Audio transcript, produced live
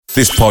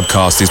This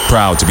podcast is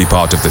proud to be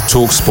part of the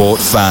TalkSport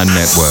Fan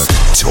Network.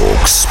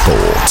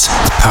 TalkSport.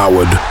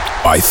 Powered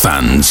by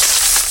fans.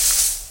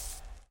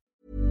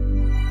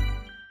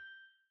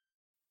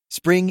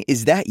 Spring,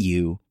 is that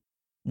you?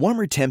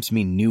 Warmer temps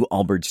mean new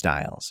Allbirds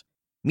styles.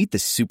 Meet the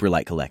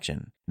Superlight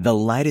Collection, the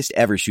lightest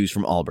ever shoes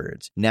from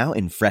Allbirds, now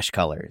in fresh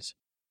colors.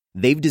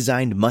 They've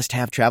designed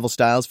must-have travel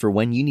styles for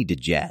when you need to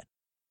jet.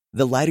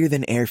 The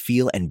lighter-than-air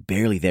feel and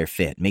barely-there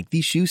fit make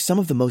these shoes some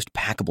of the most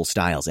packable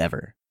styles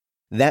ever.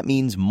 That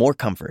means more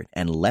comfort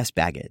and less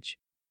baggage.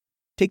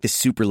 Take the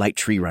Superlight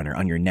Tree Runner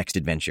on your next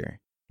adventure.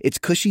 Its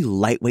cushy,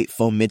 lightweight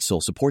foam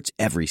midsole supports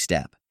every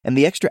step, and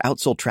the extra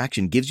outsole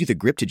traction gives you the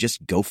grip to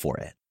just go for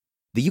it.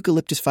 The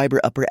eucalyptus fiber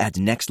upper adds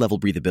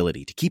next-level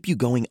breathability to keep you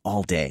going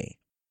all day.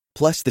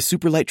 Plus, the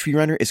Superlight Tree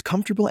Runner is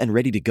comfortable and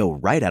ready to go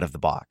right out of the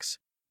box.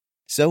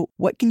 So,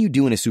 what can you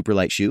do in a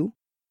Superlight shoe?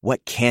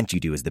 What can't you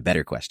do is the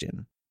better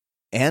question.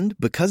 And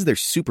because they're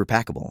super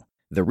packable,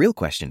 the real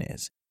question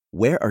is,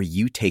 where are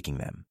you taking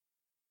them?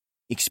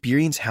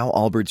 Experience how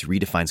Allbirds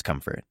redefines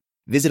comfort.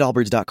 Visit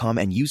allbirds.com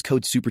and use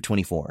code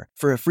SUPER24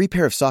 for a free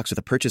pair of socks with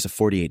a purchase of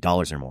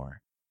 $48 or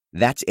more.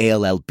 That's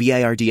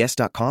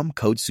ALLBIRDS.com,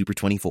 code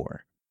SUPER24.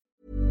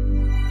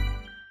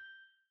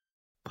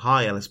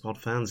 Hi LS Pod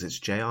fans, it's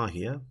JR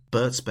here.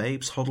 Bert's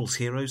Babes, Hoddle's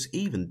Heroes,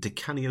 even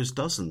DiCanio's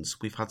Dozens.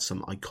 We've had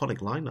some iconic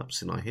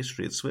lineups in our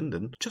history at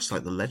Swindon, just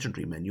like the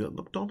legendary menu at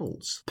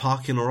McDonald's.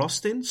 Parkin or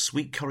Austin,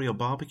 sweet curry or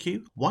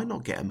barbecue? Why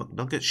not get a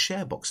McNuggets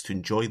share box to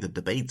enjoy the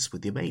debates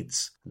with your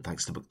mates? And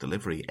thanks to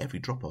McDelivery, every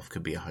drop-off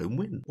could be a home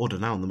win. Order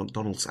now on the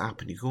McDonald's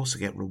app and you can also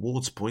get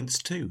rewards points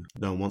too.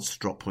 No one wants to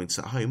drop points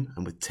at home,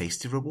 and with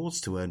tasty rewards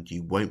to earn,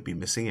 you won't be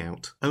missing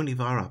out. Only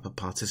via app at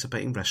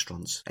participating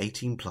restaurants.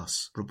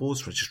 18+.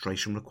 Rewards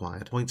registration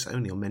required. Points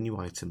only on menu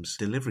items.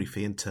 Delivery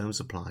fee and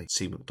terms apply.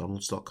 See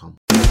mcdonalds.com.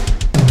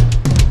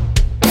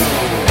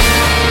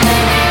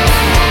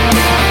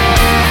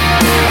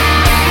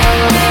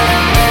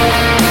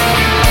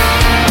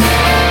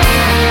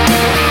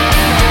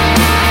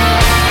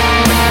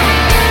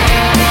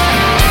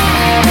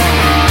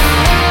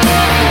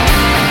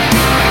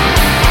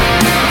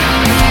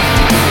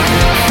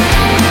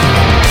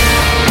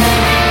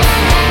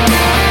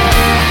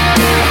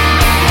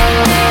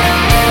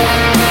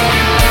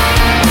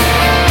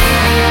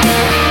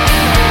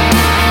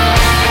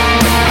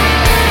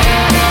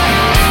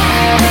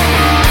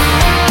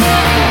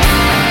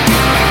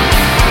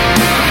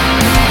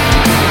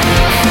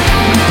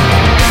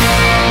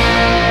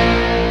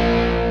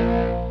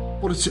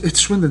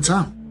 It's Swindon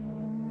Town.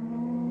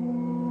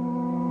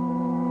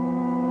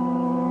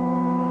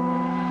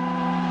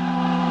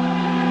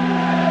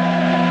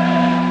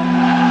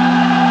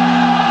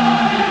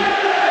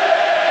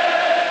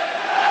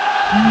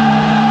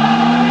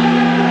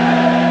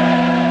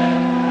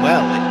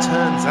 Well, it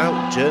turns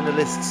out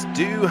journalists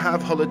do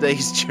have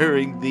holidays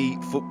during the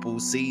football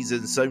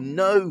season, so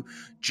no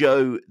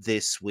Joe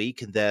this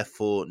week, and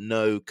therefore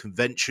no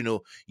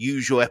conventional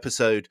usual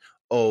episode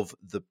of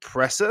The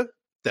Presser.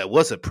 There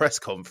was a press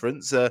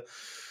conference,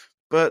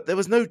 but there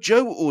was no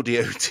Joe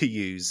audio to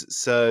use.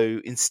 So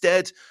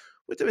instead,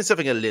 we're doing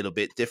something a little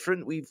bit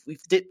different. We've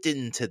dipped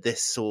into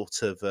this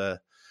sort of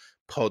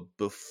pod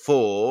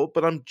before,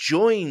 but I'm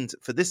joined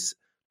for this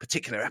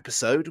particular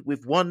episode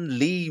with one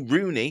Lee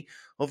Rooney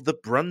of the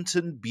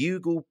Brunton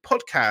Bugle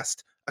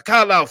podcast, a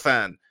Carlisle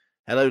fan.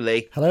 Hello,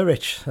 Lee. Hello,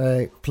 Rich.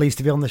 Pleased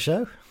to be on the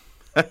show.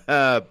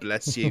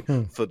 Bless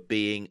you for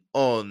being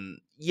on.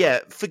 Yeah,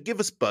 forgive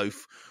us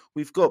both.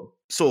 We've got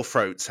sore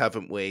throats,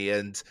 haven't we?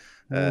 And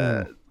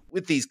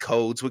with these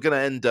colds, we're going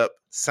to end up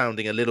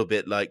sounding a little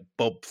bit like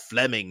Bob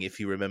Fleming, if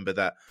you remember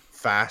that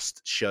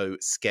Fast Show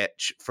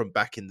sketch from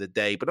back in the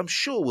day. But I'm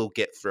sure we'll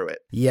get through it.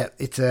 Yeah,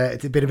 it's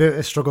been a bit of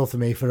a struggle for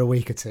me for a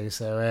week or two,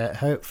 so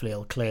hopefully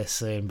it'll clear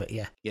soon. But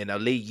yeah. Yeah, now,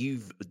 Lee,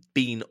 you've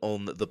been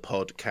on the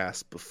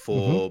podcast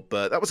before,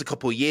 but that was a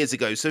couple of years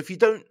ago. So if you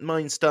don't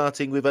mind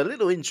starting with a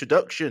little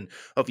introduction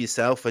of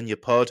yourself and your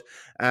pod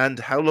and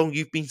how long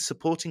you've been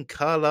supporting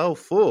Carlisle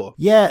for.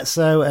 Yeah,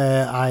 so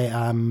I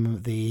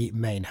am the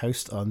main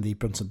host on the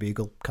Brunton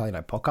Bugle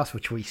Carlisle podcast,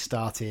 which we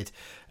started.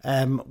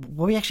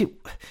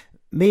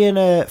 Me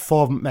and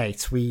four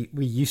mates, we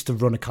used to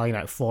run a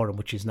Carlisle forum,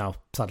 which is now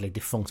sadly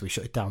defunct. We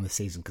shut it down this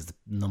season because the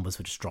numbers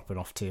were just dropping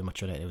off too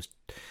much on it. It was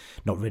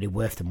not really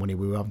worth the money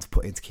we were having to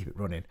put in to keep it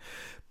running.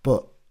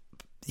 But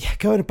yeah,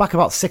 going back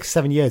about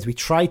 6-7 years, we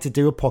tried to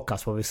do a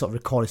podcast where we sort of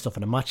recorded stuff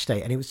on a match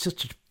day, and it was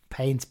just a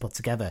pain to put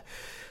together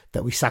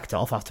that we sacked it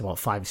off after about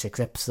 5 or 6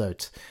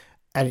 episodes.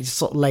 And it just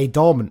sort of lay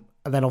dormant.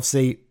 And then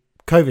obviously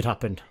COVID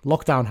happened,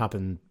 lockdown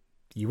happened.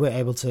 You weren't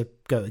able to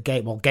go to the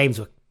game. Well, games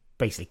were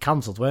basically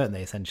cancelled, weren't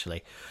they,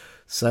 essentially?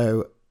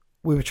 So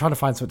we were trying to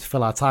find something to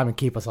fill our time and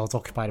keep ourselves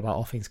occupied about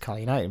all things Carlisle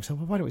United. So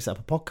why don't we set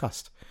up a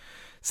podcast?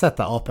 Set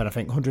that up, and I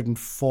think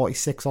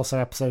 146 or so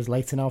episodes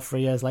later now,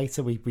 3 years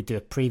later, we do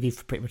a preview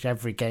for pretty much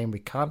every game we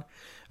can.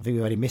 I think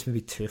we've only missed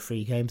maybe 2 or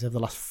 3 games over the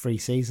last 3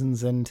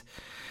 seasons, and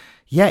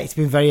yeah, it's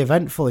been very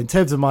eventful. In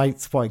terms of my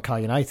supporting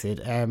Carlisle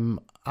United,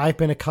 I've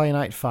been a Carlisle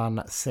United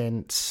fan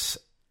since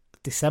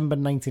December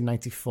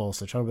 1994.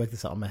 So trying to work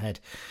this out on my head.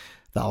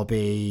 That'll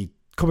be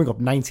coming up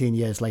 19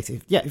 years later.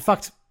 Yeah, in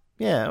fact,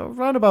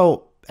 around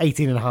about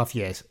 18 and a half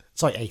years.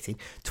 Sorry,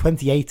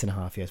 28 and a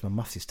half years. My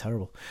maths is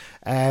terrible.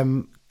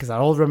 Because I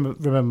all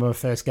remember my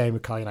first game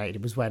with Carlisle United.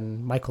 It was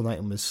when Michael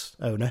Knighton was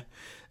owner.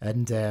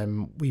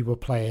 And we were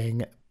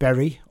playing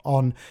Bury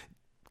on...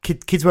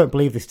 Kids won't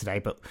believe this today,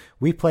 but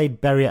we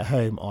played Bury at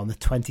home on the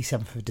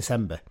 27th of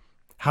December.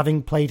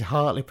 Having played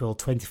Hartlepool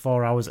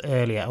 24 hours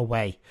earlier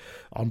away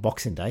on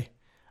Boxing Day.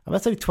 And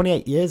that's only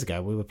 28 years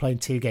ago. We were playing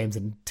 2 games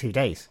in 2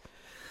 days.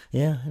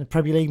 Yeah, and the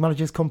Premier League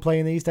managers come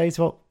playing these days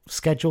about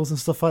schedules and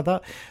stuff like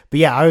that. But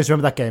yeah, I always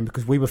remember that game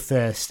because we were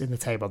first in the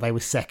table. They were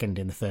second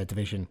in the 3rd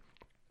division.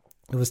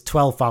 There was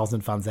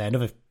 12,000 fans there,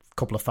 another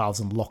couple of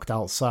thousand locked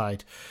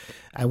outside.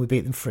 And we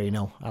beat them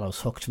 3-0. And I was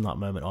hooked from that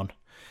moment on.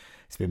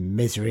 It's been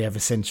misery ever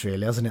since,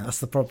 really, hasn't it? That's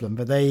the problem.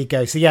 But there you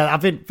go. So yeah,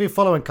 I've been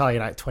following Carlisle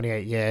United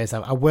 28 years.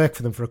 I worked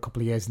for them for a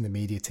couple of years in the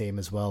media team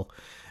as well.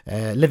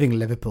 Living in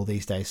Liverpool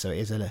these days, so it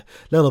is a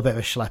little bit of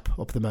a schlep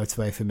up the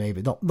motorway for me,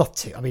 but not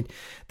too. I mean,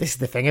 this is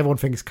the thing. Everyone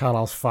thinks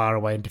Carlisle's far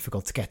away and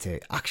difficult to get to.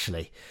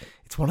 Actually,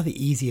 it's one of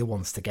the easier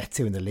ones to get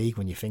to in the league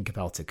when you think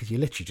about it, because you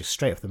literally just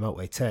straight off the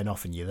motorway, turn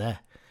off, and you're there.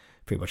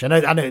 Pretty much.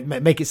 I know.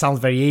 Make it sound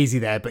very easy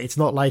there, but it's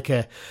not like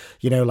a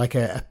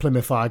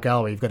Plymouth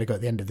Argyle where you've got to go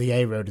at the end of the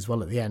A road as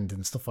well at the end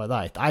and stuff like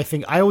that.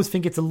 I always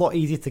think it's a lot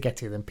easier to get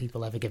to than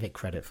people ever give it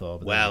credit for.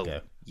 Well,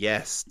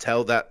 yes,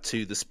 tell that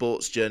to the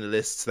sports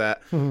journalists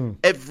that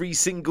every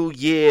single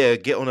year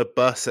get on a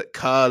bus at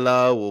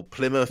Carlisle or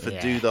Plymouth and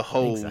do the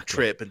whole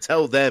trip, and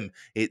tell them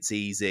it's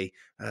easy.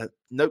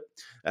 Nope,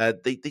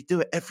 they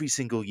do it every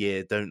single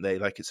year, don't they?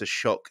 Like it's a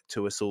shock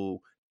to us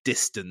all.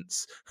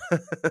 Distance.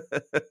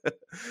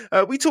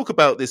 We talk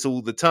about this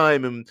all the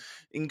time, and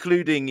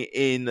including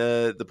in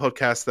the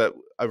podcast that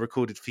I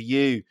recorded for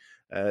you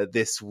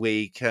this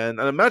week. And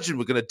I imagine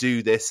we're going to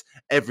do this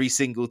every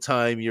single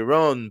time you're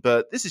on,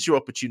 but this is your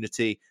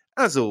opportunity,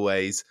 as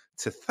always,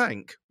 to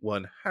thank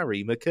one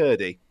Harry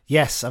McCurdy.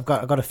 Yes, I've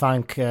got to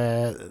thank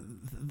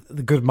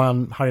the good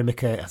man Harry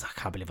McCurdy. I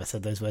can't believe I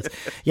said those words.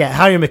 Yeah,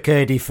 Harry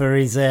McCurdy for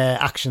his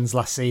actions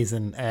last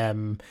season,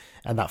 and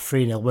that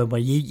 3-0 win where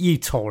you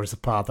tore us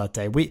apart that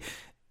day.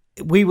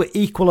 We were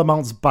equal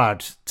amounts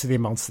bad to the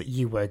amounts that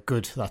you were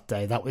good that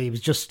day. That it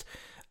was just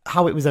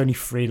how it was only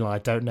 3-0. I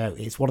don't know.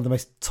 It's one of the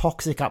most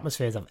toxic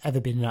atmospheres I've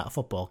ever been in at a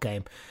football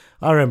game.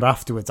 I remember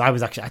afterwards, I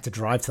had to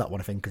drive to that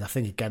one, I think, because I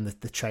think again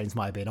the trains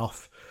might have been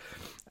off,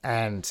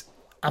 and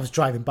I was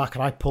driving back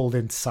and I pulled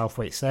into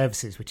Southwaite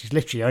Services, which is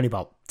literally only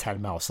about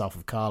 10 miles south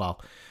of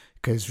Carlisle,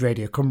 because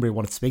Radio Cumbria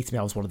wanted to speak to me.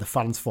 I was one of the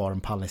fans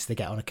forum panellists they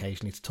get on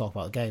occasionally to talk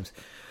about the games.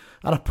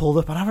 And I pulled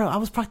up and I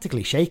was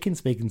practically shaking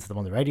speaking to them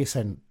on the radio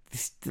saying,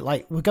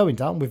 we're going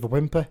down with a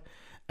whimper.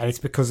 And it's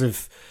because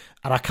of,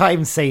 and I can't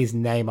even say his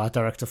name, our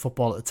director of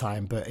football at the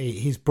time, but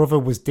his brother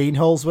was Dean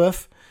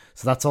Holsworth.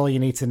 So that's all you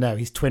need to know.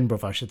 His twin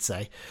brother, I should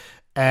say.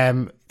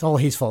 It's all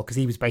his fault because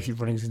he was basically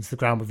running into the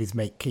ground with his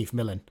mate Keith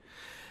Millen.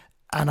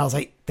 And I was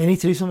like, they need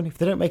to do something. If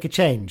they don't make a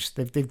change,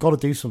 they've got to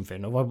do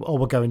something or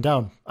we're going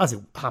down. As it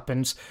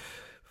happens,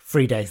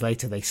 3 days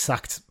later, they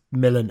sacked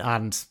Millen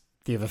and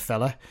the other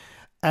fella.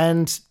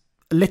 And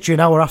literally an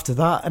hour after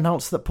that,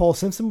 announced that Paul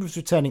Simpson was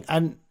returning.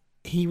 And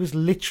he was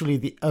literally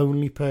the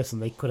only person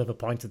they could have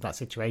appointed in that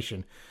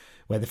situation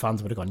where the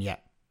fans would have gone, yeah,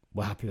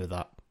 we're happy with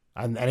that.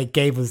 And it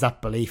gave us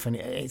that belief. And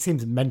it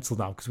seems mental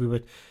now because we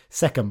were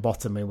second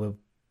bottom. We were,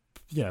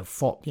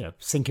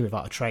 sinking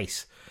without a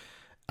trace.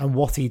 And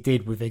what he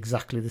did with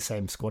exactly the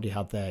same squad he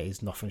had there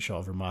is nothing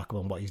short of remarkable.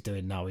 And what he's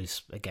doing now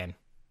is, again,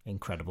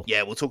 incredible.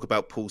 Yeah, we'll talk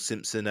about Paul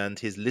Simpson and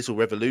his little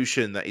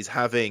revolution that he's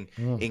having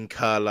in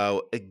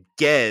Carlisle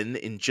again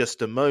in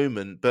just a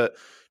moment. But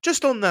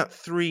just on that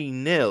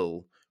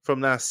 3-0 from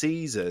last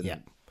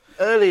season,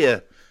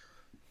 earlier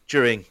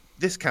during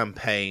this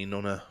campaign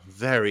on a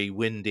very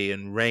windy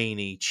and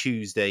rainy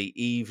Tuesday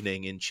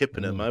evening in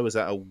Chippenham, I was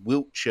at a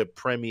Wiltshire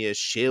Premier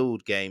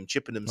Shield game,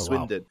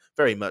 Chippenham-Swindon,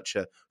 very much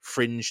a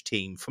fringe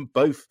team from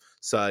both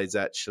sides,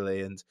 actually.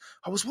 And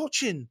I was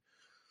watching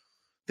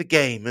the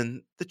game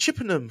and the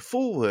Chippenham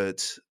forward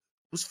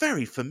was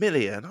very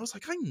familiar. And I was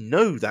like, I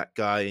know that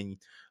guy. And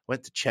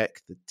went to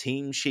check the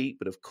team sheet,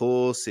 but of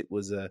course it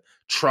was a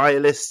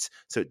trialist,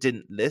 so it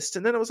didn't list.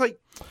 And then I was like,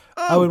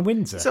 in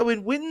Windsor. So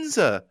in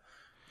Windsor.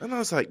 And I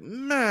was like,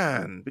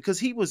 man, because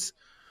he was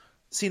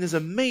seen as a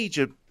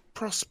major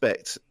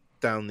prospect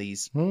down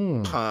these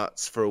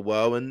parts for a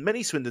while. And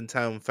many Swindon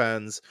Town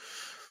fans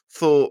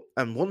thought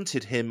and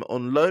wanted him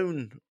on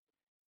loan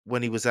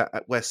when he was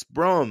at West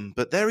Brom.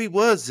 But there he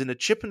was in a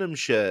Chippenham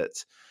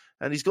shirt.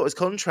 And he's got his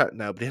contract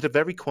now, but he had a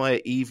very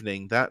quiet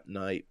evening that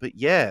night. But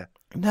yeah.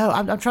 No,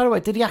 I'm trying to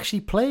work. Did he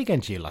actually play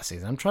against you last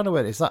season? I'm trying to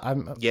work. Is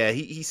that? Yeah,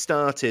 he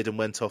started and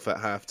went off at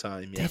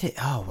halftime. Yeah. Did it?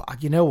 Oh,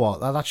 you know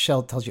what? That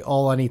shell tells you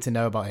all I need to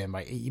know about him.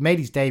 Right? He made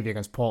his debut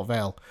against Port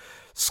Vale,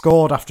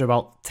 scored after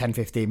about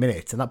 10-15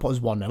 minutes, and that put us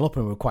 1-0 up,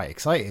 and we were quite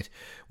excited.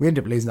 We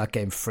ended up losing that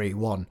game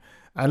 3-1.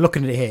 And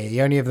looking at it here,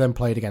 he only ever then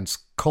played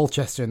against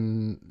Colchester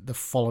in the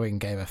following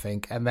game, I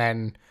think, and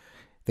then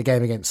the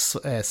game against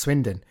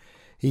Swindon.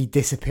 he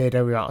disappeared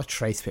without a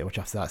trace pretty much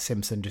after that.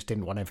 Simpson just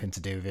didn't want anything to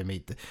do with him.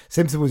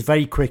 Simpson was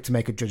very quick to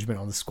make a judgment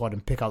on the squad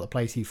and pick out the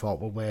players he thought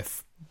were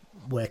worth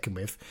working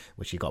with,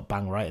 which he got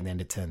bang right in the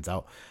end, it turns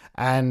out.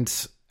 And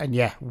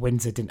yeah,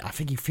 Windsor didn't. I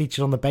think he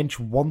featured on the bench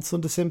once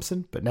under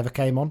Simpson, but never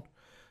came on.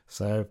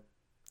 So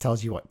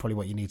tells you probably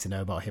what you need to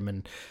know about him.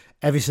 And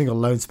every single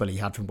loan spell he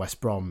had from West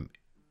Brom,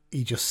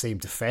 he just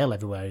seemed to fail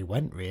everywhere he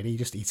went, really.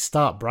 He'd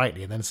start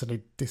brightly and then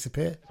suddenly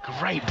disappear.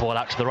 Great ball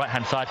out to the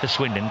right-hand side for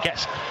Swindon.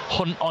 Gets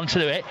Hunt onto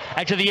it,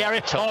 edge of the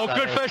area. Oh,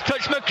 good first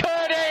touch.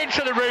 McCurdy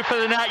into the roof of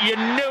the net. You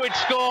knew it'd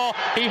score.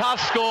 He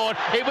has scored.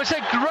 It was a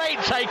great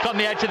take on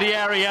the edge of the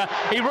area.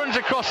 He runs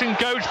across and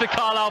goads the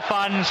Carlisle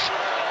fans.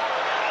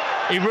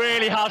 He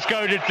really has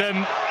goaded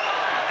them.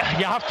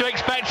 You have to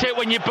expect it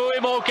when you boo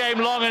him all game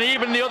long, and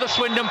even the other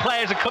Swindon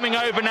players are coming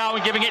over now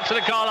and giving it to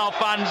the Carlisle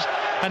fans.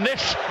 And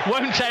this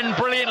won't end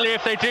brilliantly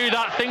if they do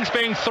that. Things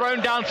being thrown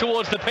down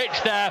towards the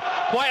pitch there.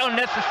 Quite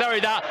unnecessary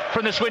that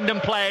from the Swindon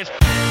players.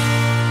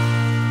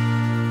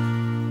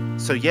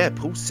 So yeah,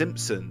 Paul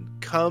Simpson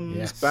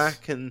comes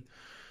back and,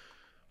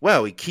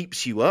 well, he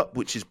keeps you up,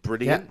 which is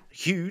brilliant,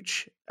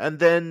 huge. And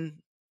then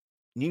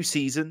new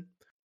season,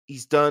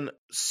 he's done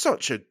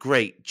such a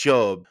great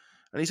job.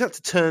 And he's had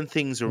to turn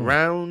things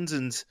around.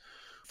 And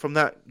from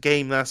that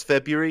game last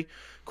February,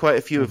 quite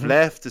a few have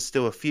left. There's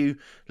still a few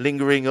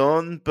lingering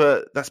on.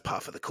 But that's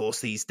part of the course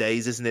these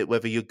days, isn't it?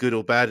 Whether you're good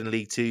or bad in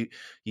League Two,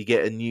 you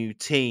get a new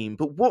team.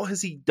 But what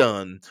has he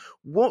done?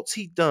 What's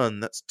he done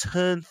that's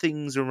turned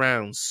things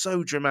around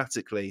so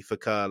dramatically for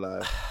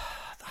Carlisle?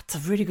 That's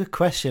a really good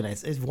question.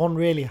 It's one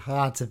really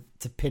hard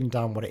to pin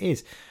down what it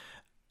is.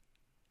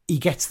 He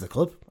gets to the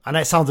club. And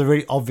it sounds a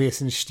really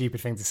obvious and stupid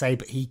thing to say,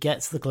 but he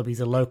gets to the club. He's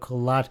a local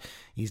lad.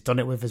 He's done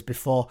it with us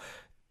before.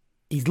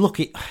 He's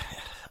lucky.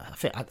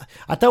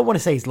 I don't want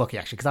to say he's lucky,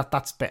 actually, because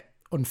that's a bit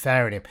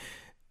unfair in him.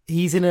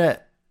 He's in a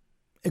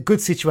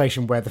good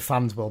situation where the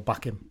fans will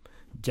back him,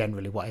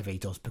 generally, whatever he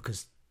does,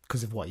 because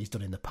of what he's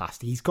done in the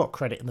past. He's got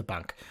credit in the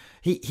bank.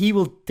 He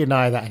will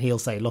deny that, and he'll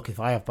say, look, if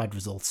I have bad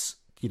results,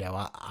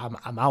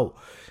 I'm out.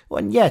 Well,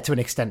 and yeah, to an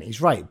extent, he's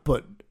right,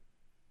 but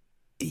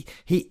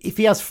if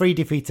he has 3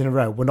 defeats in a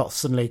row, we're not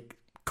suddenly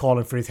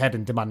calling for his head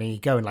and demanding he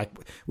go. And like,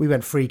 we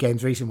went 3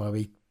 games recently where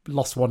we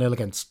lost 1-0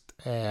 against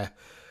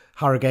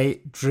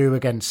Harrogate, drew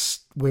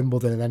against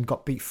Wimbledon, and then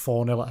got beat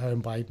 4-0 at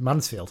home by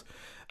Mansfield.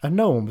 And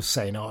no one was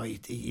saying, oh,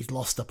 he's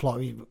lost the plot.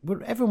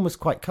 Everyone was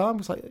quite calm. It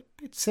was like,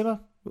 it's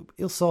Simmer,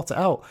 he'll sort it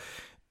out.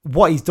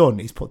 What he's done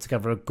is put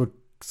together a good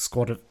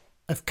squad of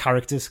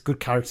good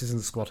characters in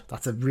the squad.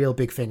 That's a real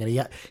big thing. And he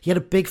had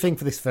a big thing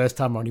for this first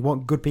time around. You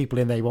want good people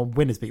in there, you want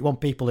winners, but you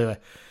want people who are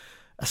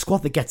a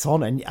squad that gets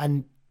on.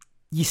 And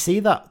you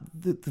see that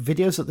the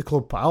videos that the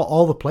club put out,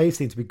 all the players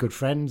seem to be good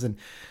friends. And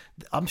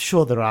I'm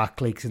sure there are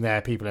cliques in there,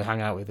 people who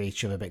hang out with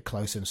each other a bit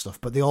closer and stuff,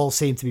 but they all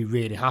seem to be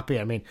really happy.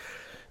 I mean,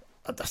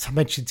 as I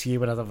mentioned to you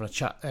when I was having a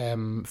chat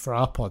for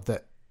our pod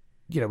that,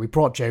 we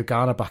brought Joe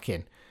Garner back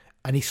in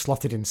and he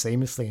slotted in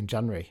seamlessly in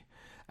January.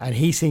 And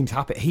he seems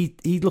happy.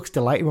 He looks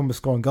delighted when we're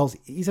scoring goals.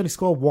 He's only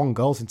scored 1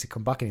 goal since he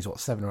come back in his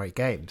 7 or 8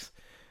 games.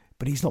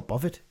 But he's not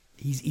bothered.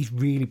 He's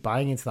really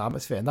buying into the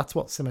atmosphere, and that's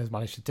what Simmer's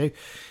managed to do.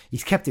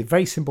 He's kept it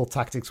very simple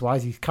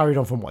tactics-wise. He's carried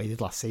on from what he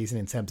did last season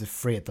in terms of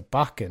 3 at the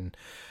back, and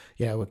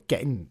we're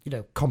getting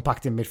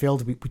compact in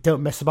midfield. We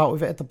don't mess about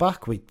with it at the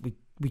back. We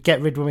get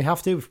rid when we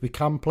have to. If we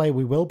can play,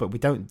 we will, but we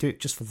don't do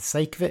it just for the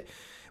sake of it,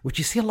 which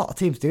you see a lot of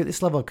teams do at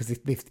this level because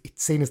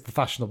it's seen as the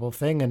fashionable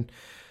thing. And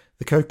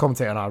the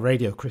co-commentator on our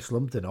radio, Chris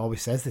Lumpton,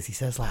 always says this. He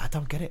says, I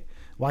don't get it.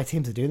 Why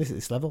teams are doing this at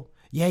this level?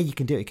 Yeah, you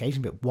can do it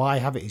occasionally, but why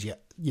have it as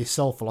your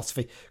sole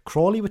philosophy?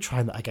 Crawley were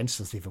trying that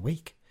against us the other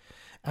week,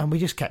 and we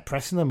just kept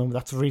pressing them, and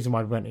that's the reason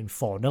why we went in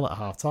 4-0 at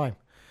half-time,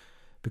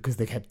 because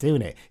they kept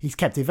doing it. He's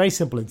kept it very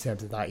simple in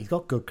terms of that. He's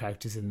got good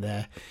characters in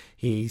there.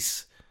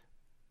 He's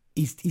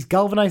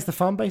galvanised the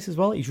fan base as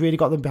well. He's really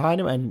got them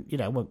behind him, and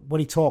when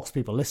he talks,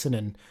 people listen.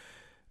 And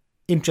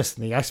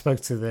interestingly, I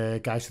spoke to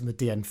the guys from the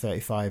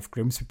DN35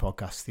 Grimsby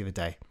podcast the other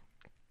day,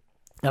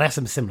 and I asked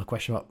them a similar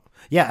question about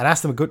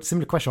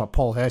similar question about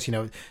Paul Hurst.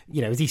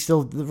 Is he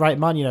still the right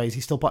man? Is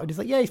he still popular? He's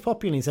like, yeah, he's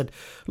popular. And he said,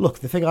 look,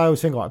 the thing I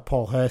always think about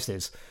Paul Hurst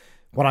is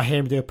when I hear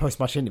him do a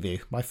post-match interview,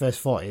 my first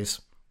thought is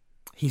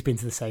he's been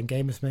to the same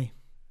game as me.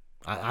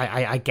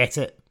 I get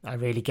it. I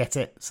really get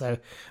it. So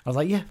I was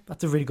like, yeah,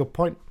 that's a really good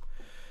point.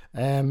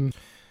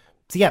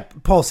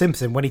 Paul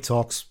Simpson, when he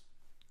talks,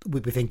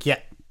 we think, yeah,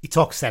 he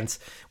talks sense.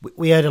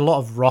 We heard a lot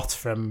of rot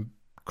from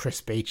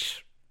Chris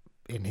Beach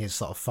in his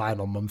sort of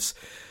final months.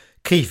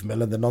 Keith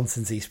Millen, the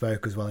nonsense he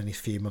spoke as well in his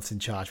few months in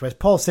charge. Whereas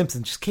Paul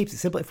Simpson just keeps it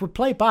simple. If we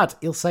play bad,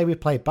 he'll say we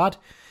play bad.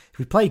 If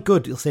we play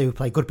good, he'll say we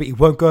play good, but he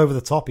won't go over the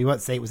top. He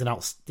won't say it was an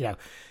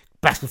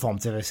best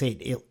performance I've ever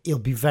seen. He'll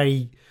be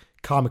very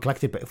calm and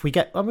collected. But if we've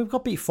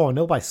got beat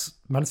 4-0 by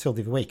Mansfield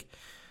the other week,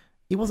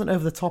 he wasn't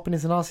over the top in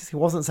his analysis. He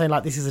wasn't saying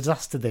this is a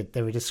disaster,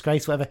 they're a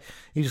disgrace, whatever.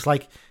 He was just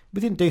like,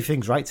 we didn't do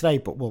things right today,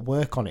 but we'll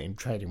work on it in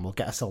training. We'll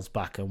get ourselves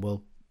back and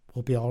we'll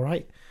be all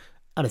right.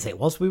 And as it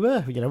was, we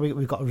were.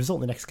 We got a result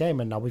in the next game,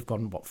 and now we've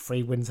gone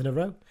 3 wins in a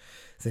row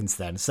since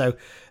then. So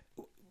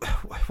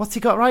what's he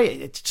got right?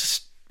 It's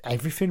just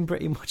everything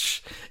pretty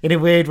much in a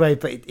weird way,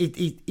 but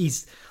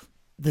he's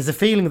there's a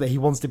feeling that he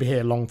wants to be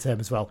here long term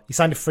as well. He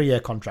signed a 3-year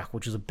contract,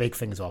 which was a big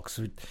thing as well, because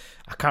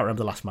I can't remember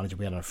the last manager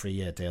we had on a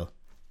 3-year deal.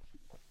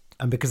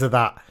 And because of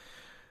that,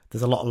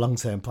 there's a lot of long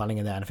term planning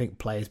in there, and I think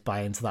players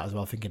buy into that as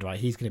well, thinking, right,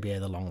 he's going to be here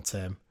the long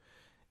term.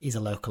 He's a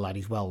local lad,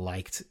 he's well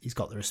liked, he's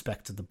got the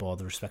respect of the board,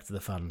 the respect of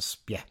the fans.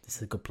 Yeah, this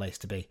is a good place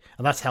to be.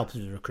 And that's helped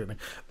with the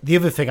recruitment. The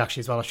other thing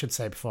actually as well, I should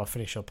say before I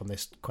finish up on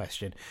this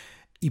question,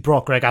 he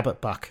brought Greg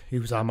Abbott back, who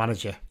was our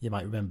manager, you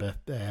might remember,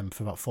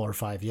 for about 4 or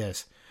 5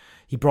 years.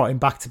 He brought him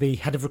back to be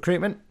head of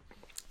recruitment.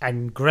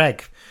 And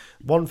Greg,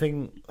 one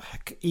thing,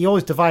 he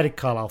always divided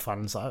Carlisle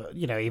fans,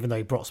 even though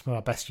he brought some of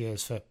our best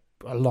years for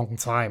a long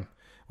time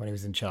when he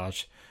was in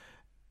charge.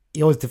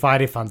 He always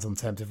divided fans on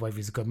terms of whether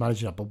he's a good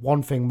manager or not. But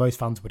one thing most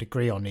fans would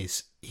agree on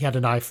is he had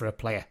an eye for a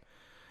player.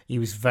 He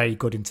was very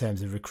good in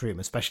terms of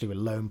recruitment, especially with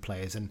loan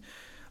players. And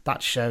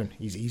that's shown.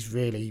 He's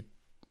really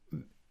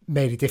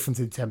made a difference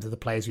in terms of the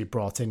players we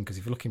brought in. Because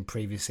if you look in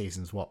previous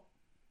seasons, what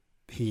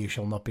he who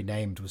shall not be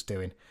named was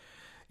doing,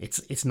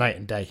 it's night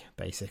and day,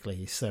 basically.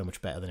 He's so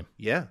much better than him.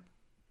 Yeah.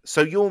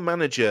 So your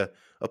manager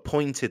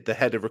appointed the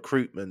head of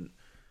recruitment.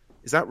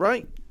 Is that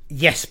right?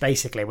 Yes,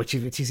 basically, which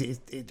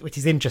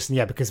is interesting,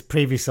 yeah, because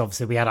previously,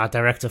 obviously, we had our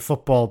director of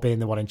football being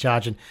the one in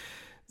charge, and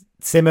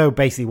Simo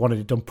basically wanted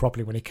it done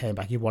properly when he came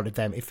back. He wanted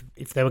them,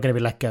 if they were going to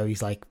be let go,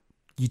 he's like,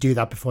 you do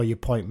that before you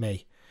appoint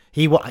me.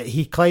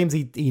 He claims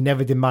he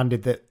never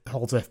demanded that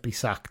Holdsworth be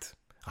sacked.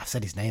 I've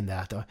said his name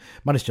there. I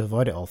managed to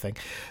avoid it all thing.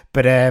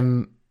 But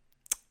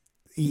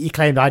he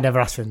claimed I never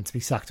asked for him to be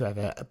sacked or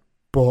whatever.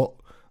 But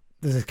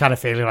there's a kind of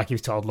feeling like he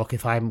was told, look,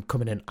 if I'm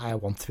coming in, I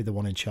want to be the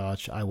one in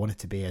charge. I want it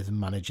to be as a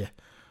manager,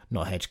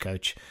 not head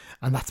coach.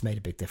 And that's made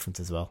a big difference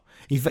as well.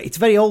 It's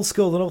very old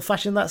school and old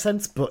fashioned in that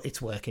sense, but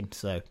it's working.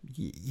 So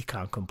you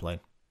can't complain.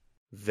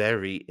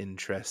 Very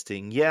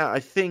interesting. Yeah, I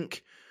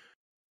think,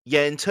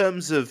 in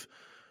terms of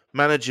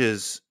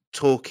managers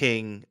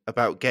talking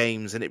about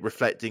games and it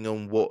reflecting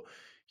on what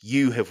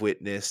you have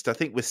witnessed, I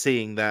think we're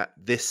seeing that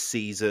this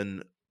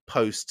season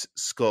post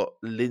Scott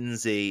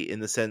Lindsay, in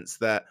the sense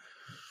that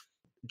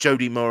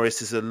Jody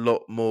Morris is a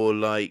lot more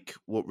like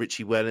what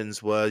Richie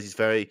Wellens was. He's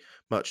very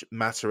much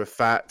matter of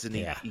fact, and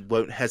he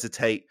won't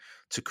hesitate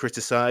to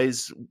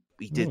criticise.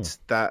 He did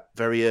that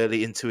very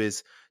early into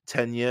his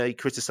tenure. He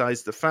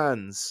criticised the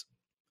fans,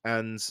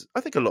 and I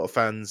think a lot of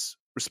fans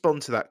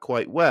respond to that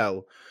quite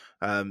well.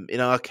 In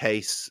our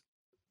case,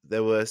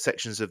 there were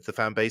sections of the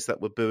fan base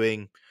that were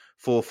booing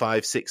 4,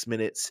 5, 6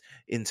 minutes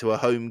into a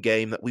home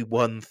game that we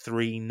won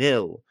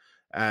 3-0.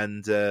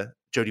 And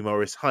Jody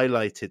Morris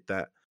highlighted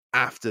that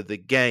after the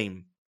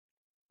game.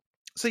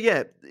 So,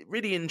 yeah,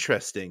 really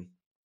interesting.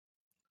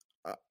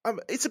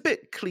 It's a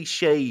bit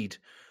cliched,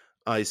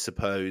 I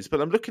suppose, but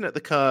I'm looking at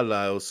the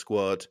Carlisle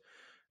squad,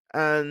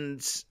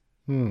 and,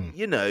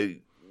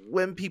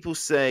 when people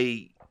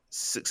say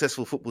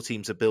successful football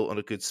teams are built on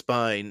a good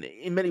spine,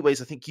 in many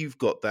ways I think you've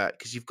got that,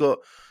 because you've got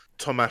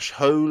Tomasz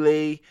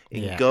Holy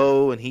in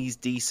goal, and he's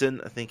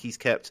decent. I think he's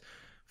kept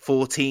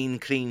 14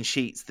 clean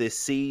sheets this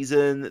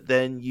season.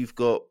 Then you've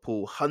got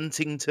Paul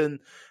Huntington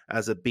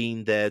as a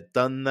been there,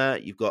 done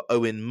that. You've got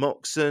Owen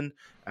Moxon,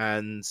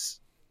 and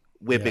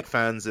we're big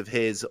fans of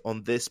his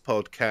on this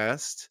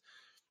podcast.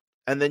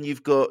 And then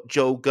you've got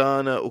Joel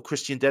Garner or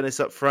Christian Dennis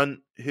up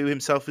front, who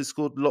himself has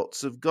scored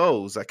lots of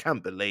goals. I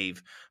can't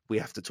believe we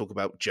have to talk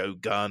about Joe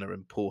Garner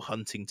and Paul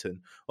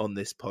Huntington on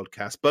this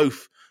podcast.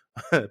 Both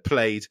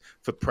played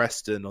for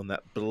Preston on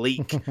that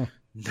bleak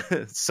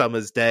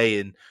summer's day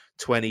in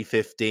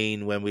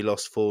 2015 when we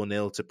lost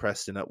 4-0 to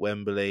Preston at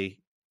Wembley.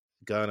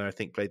 Garner, I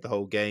think, played the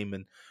whole game,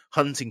 and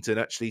Huntington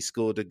actually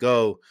scored a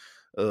goal.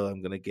 Oh,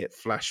 I'm going to get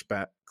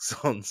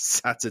flashbacks on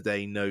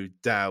Saturday, no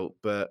doubt.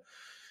 But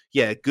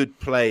yeah, good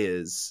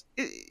players.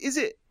 Is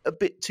it a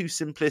bit too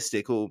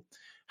simplistic, or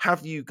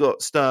have you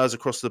got stars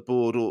across the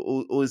board,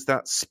 or is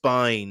that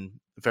spine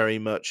very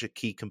much a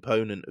key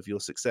component of your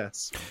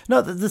success?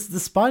 No, the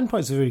spine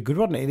point's a really good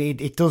one.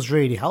 It does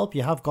really help.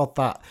 You have got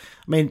that.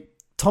 I mean,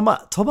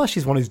 Tomasz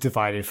is one who's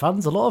divided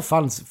fans. A lot of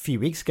fans a few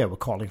weeks ago were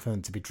calling for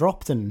him to be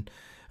dropped, and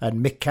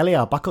Mick Kelly,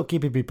 our backup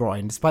keeper, be brought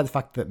in, despite the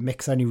fact that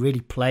Mick's only really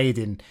played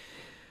in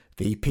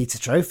the Peter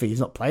Trophy. He's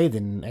not played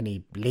in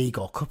any league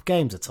or cup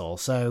games at all.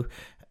 So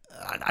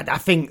I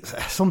think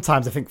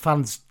sometimes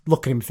fans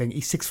look at him and think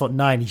he's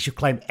 6'9", he should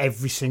claim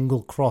every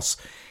single cross.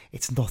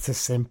 It's not as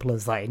simple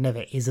as that. It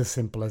never is as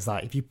simple as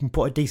that. If you can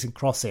put a decent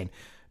cross in,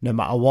 no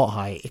matter what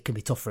height, it can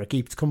be tough for a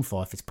keeper to come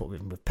for if it's put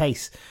with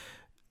pace.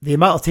 The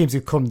amount of teams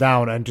who come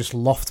down and just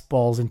loft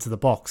balls into the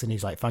box, and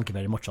he's like, thank you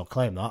very much, I'll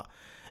claim that,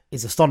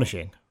 is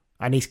astonishing.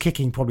 And his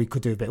kicking probably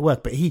could do a bit of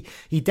work, but he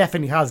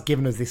definitely has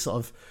given us this sort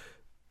of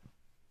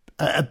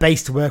a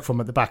base to work from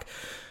at the back.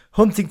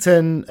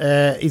 Huntington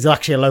is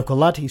actually a local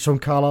lad. He's from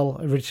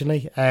Carlisle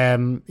originally.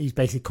 He's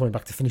basically coming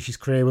back to finish his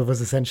career with us,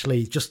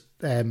 essentially. Just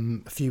a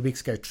few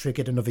weeks ago,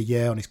 triggered another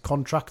year on his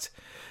contract.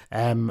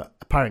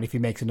 Apparently, if he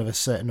makes another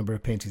certain number of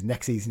appearances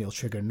next season, he'll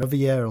trigger another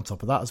year on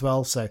top of that as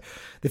well. So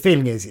the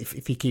feeling is,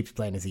 if he keeps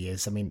playing as he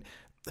is, I mean,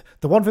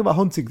 the one thing about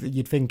Hunting that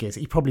you'd think is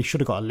he probably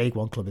should have got a League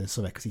One club in the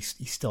summer because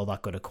he's still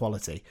that good at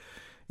quality.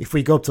 If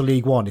we go up to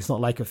League One, it's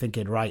not like we're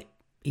thinking, right,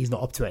 he's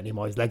not up to it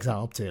anymore, his legs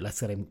aren't up to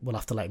it, we'll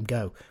have to let him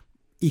go.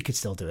 He could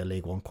still do a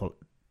League One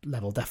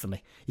level,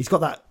 definitely. He's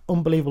got that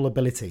unbelievable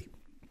ability,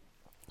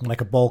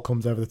 like a ball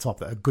comes over the top,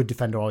 that a good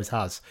defender always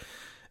has,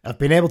 of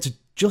being able to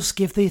just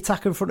give the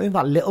attacker in front of him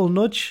that little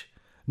nudge.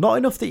 Not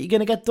enough that you're going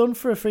to get done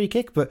for a free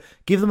kick, but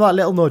give them that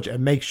little nudge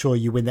and make sure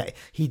you win that.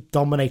 He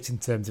dominates in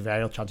terms of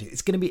aerial chances.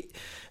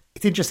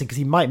 It's interesting because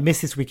he might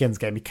miss this weekend's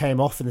game. He came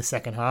off in the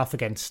second half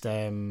against,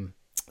 who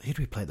did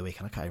we play the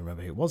weekend? I can't even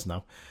remember who it was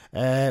now.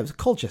 It was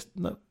Colchester.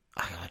 No.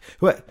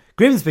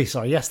 Grimsby,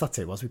 sorry. Yes, that's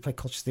it. We played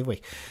Colchester the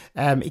week.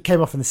 He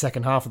came off in the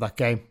second half of that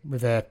game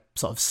with a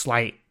sort of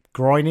slight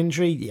groin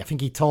injury. I think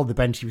he told the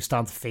bench he was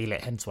starting to feel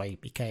it, hence why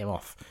he came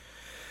off.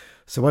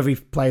 So whether he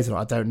plays or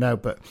not, I don't know.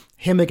 But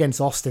him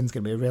against Austin's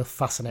going to be a real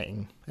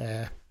fascinating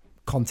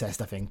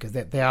contest, I think, because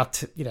they are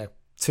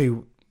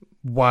two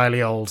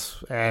wily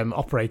old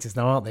operators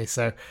now, aren't they?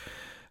 So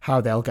how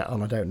they'll get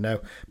on, I don't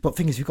know. But the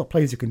thing is, you've got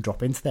players who can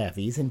drop into there if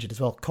he's injured as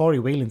well. Corey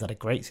Whelan's had a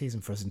great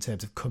season for us in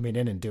terms of coming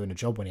in and doing a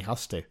job when he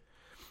has to.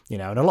 And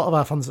a lot of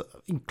our fans,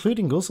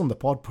 including us on the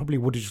pod, probably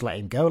would have just let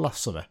him go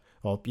last summer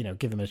or,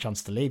 give him a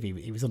chance to leave.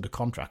 He was under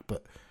contract,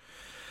 but,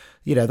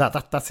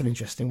 that's an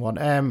interesting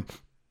one.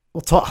 I'll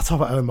talk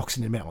about Owen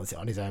Moxon in a minute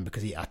on his own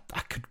because I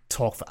could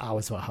talk for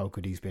hours about how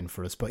good he's been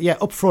for us. But yeah,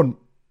 up front,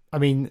 I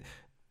mean,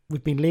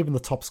 we've been leaving the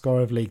top scorer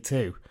of League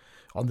Two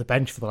on the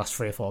bench for the last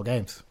 3 or 4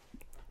 games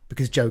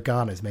because Joe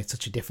Garner's made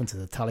such a difference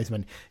as a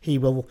talisman. He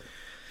will,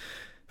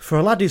 for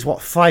a lad who's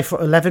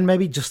 5'11",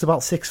 maybe just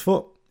about 6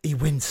 foot, he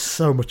wins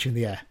so much in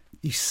the air.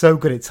 He's so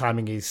good at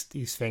timing his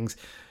things.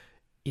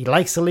 He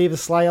likes to leave a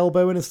sly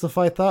elbow in and stuff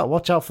like that.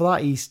 Watch out for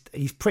that.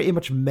 He's pretty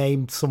much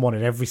maimed someone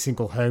in every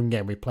single home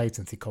game we played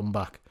since he come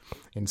back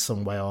in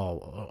some way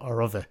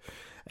or other.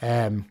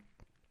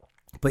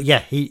 But yeah,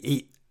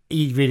 he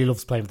really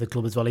loves playing for the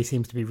club as well. He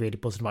seems to be really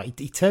buzzing about it.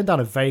 He turned down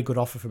a very good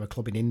offer from a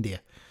club in India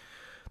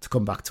to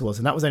come back to us,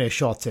 and that was only a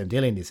short-term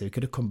deal in India, so he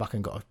could have come back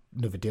and got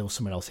another deal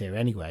somewhere else here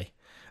anyway.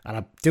 And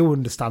I do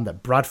understand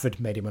that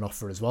Bradford made him an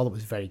offer as well that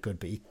was very good,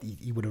 but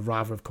he would have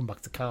rather have come back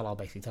to Carlisle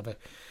basically to have a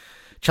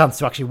chance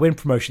to actually win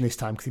promotion this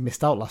time because he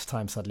missed out last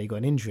time, sadly. He got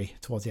an injury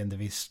towards the end of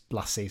his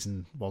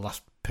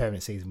last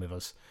permanent season with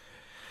us.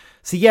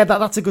 So yeah,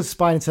 that's a good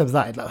spine in terms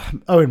of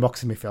that. Owen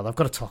Moxon midfield, I've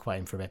got to talk about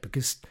him for a bit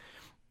because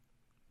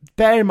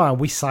bear in mind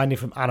we signed him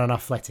from Annan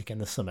Athletic in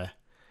the summer.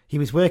 He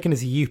was working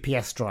as a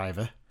UPS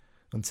driver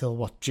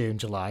until June,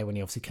 July, when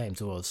he obviously came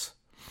to us.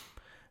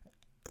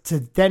 To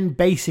then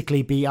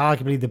basically be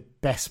arguably the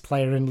best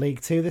player in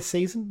League Two this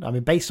season. I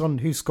mean, based on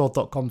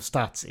WhoScored.com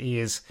stats, he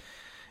is,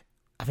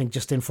 I think,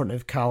 just in front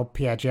of Carl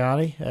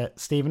Piagiani at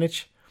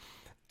Stevenage.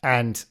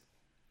 And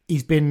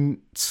he's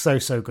been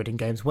so good in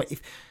games.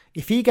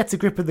 If he gets a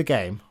grip of the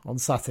game on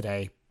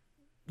Saturday,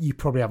 you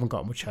probably haven't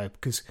got much hope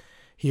because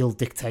he'll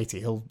dictate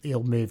it.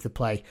 He'll move the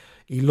play.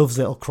 He loves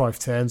little Cruyff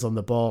turns on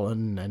the ball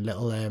and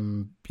little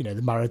the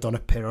Maradona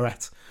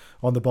pirouette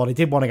on the ball. He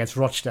did one against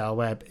Rochdale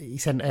where he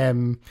sent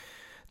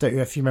don't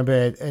know if you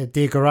remember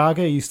Diagoraga,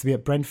 who used to be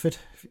at Brentford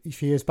a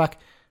few years back.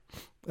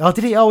 Oh,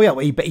 did he? Oh, yeah.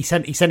 He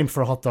sent him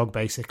for a hot dog.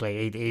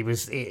 Basically,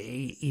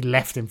 he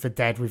left him for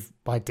dead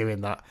by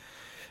doing that.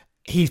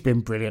 He's been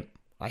brilliant.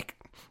 Like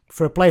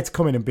for a player to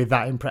come in and be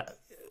that impressed,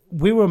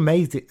 we were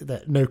amazed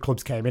that no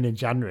clubs came in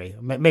January.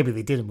 Maybe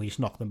they didn't. We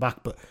just knocked them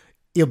back. But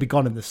he'll be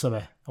gone in the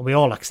summer, and we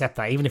all accept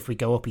that. Even if we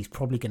go up, he's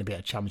probably going to be at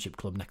a championship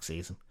club next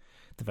season.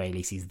 At the very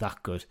least, he's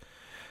that good.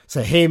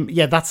 So him,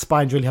 yeah, that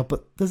spine's really helped.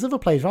 But there's other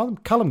players around him.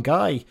 Callum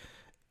Guy,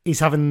 he's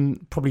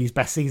having probably his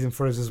best season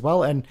for us as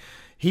well. And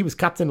he was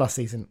captain last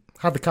season.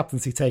 Had the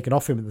captaincy taken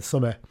off him in the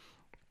summer,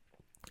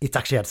 it's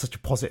actually had such a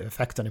positive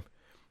effect on him.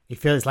 He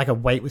feels like a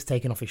weight was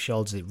taken off his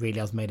shoulders. It really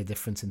has made a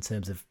difference in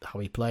terms of how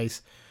he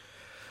plays.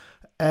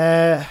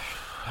 Let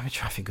me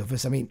try to think of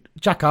this. I mean,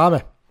 Jack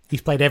Armour,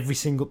 he's played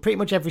pretty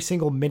much every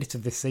single minute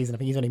of this season. I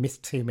think he's only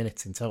missed 2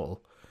 minutes in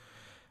total.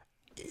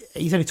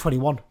 He's only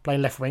 21,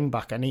 playing left wing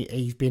back, and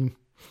he's been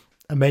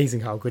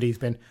amazing how good he's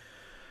been.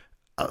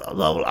 I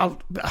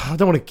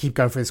don't want to keep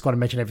going through the squad and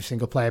mention every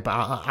single player, but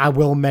I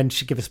will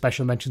give a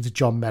special mention to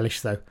John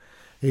Mellish, though,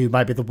 who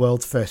might be the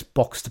world's first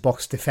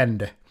box-to-box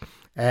defender.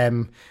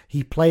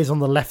 He plays on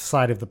the left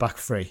side of the back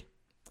three,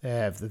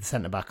 of the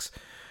centre-backs.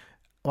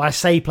 When I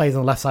say he plays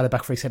on the left side of the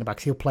back three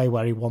centre-backs, he'll play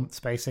where he wants,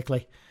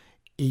 basically.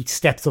 He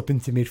steps up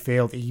into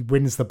midfield, he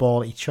wins the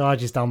ball, he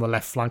charges down the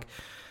left flank.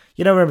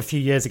 I remember a few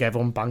years ago,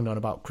 everyone banged on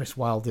about Chris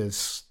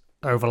Wilder's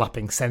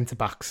overlapping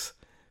centre-backs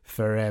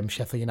for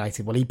Sheffield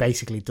United. Well, he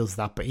basically does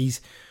that, but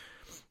he's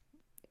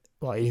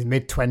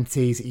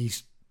mid-20s,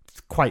 he's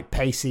quite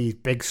pacey, he's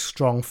big,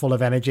 strong, full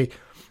of energy.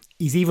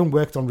 He's even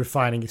worked on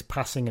refining his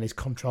passing and his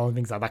control and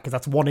things like that, because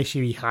that's one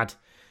issue he had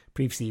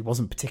previously. He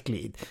wasn't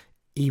particularly...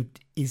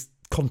 He's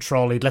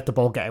control, he'd let the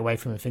ball get away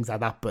from him and things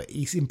like that, but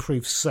he's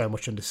improved so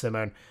much under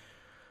Simone.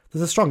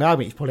 There's a strong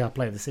argument he's probably our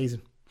player of the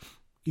season.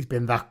 He's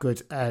been that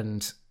good,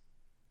 and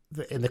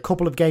in the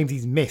couple of games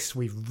he's missed,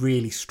 we've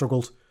really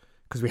struggled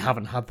because we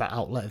haven't had that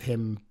outlet of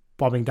him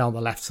bombing down the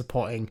left,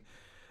 supporting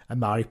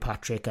Amari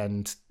Patrick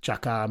and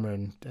Jack Armour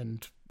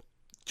and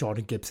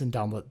Jordan Gibson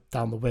down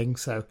the wing.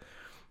 So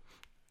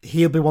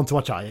he'll be one to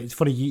watch out. It's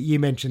funny, you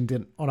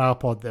mentioned on our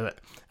pod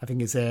that I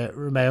think it's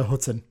Romeo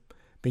Hutton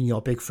being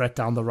your big threat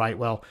down the right.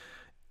 Well,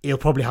 he'll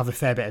probably have a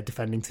fair bit of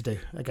defending to do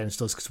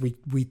against us because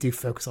we do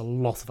focus a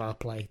lot of our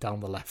play down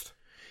the left.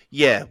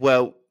 Yeah,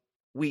 well,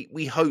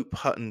 we hope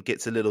Hutton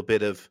gets a little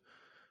bit of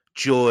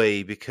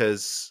joy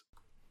because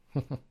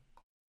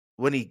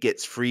when he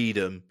gets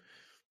freedom,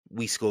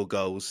 we score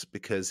goals,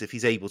 because if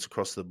he's able to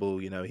cross the ball,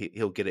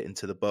 he'll get it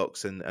into the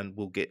box and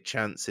we'll get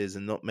chances,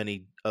 and not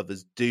many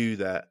others do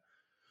that.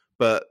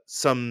 But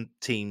some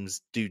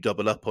teams do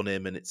double up on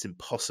him and it's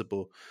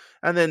impossible.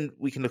 And then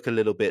we can look a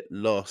little bit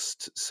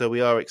lost. So we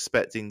are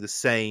expecting the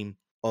same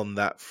on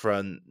that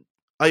front.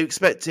 Are you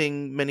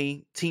expecting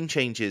many team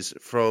changes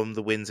from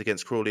the wins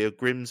against Crawley or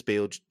Grimsby,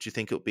 or do you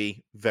think it'll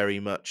be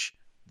very much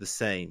the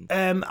same?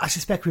 I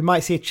suspect we might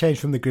see a change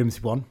from the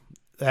Grimsby one.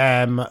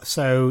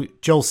 So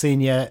Joel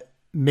Senior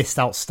missed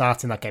out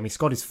starting that game. He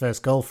scored his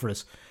first goal for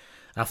us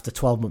after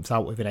 12 months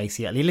out with an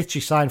ACL. He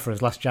literally signed for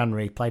us last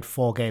January, played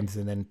 4 games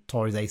and then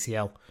tore his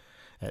ACL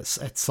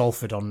at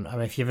Salford.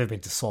 If you've ever been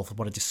to Salford,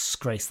 what a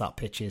disgrace that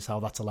pitch is, how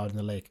that's allowed in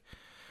the league.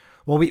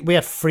 Well, we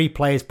had 3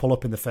 players pull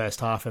up in the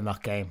first half in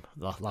that game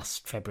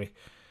last February.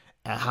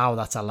 How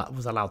that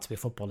was allowed to be a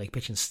Football League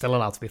pitch and still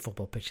allowed to be a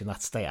football pitch in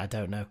that state, I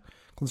don't know.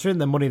 Considering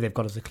the money they've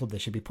got as a club, they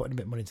should be putting a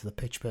bit of money into the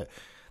pitch, but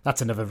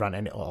that's another rant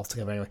in it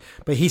altogether anyway.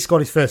 But he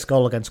scored his first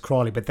goal against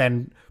Crawley, but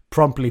then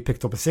promptly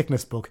picked up a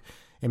sickness bug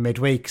in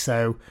midweek.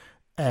 So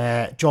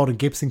Jordan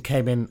Gibson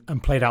came in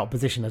and played out of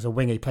position as a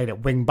winger. He played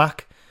at wing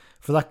back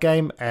for that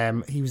game.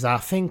 He was, I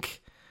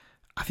think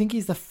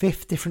he's the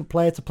 5th different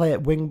player to play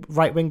at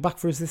right wing back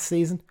for us this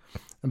season.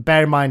 And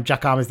bear in mind,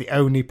 Jack Armour is the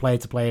only player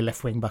to play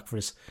left wing back for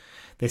us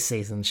this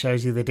season.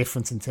 Shows you the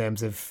difference in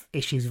terms of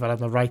issues we've had on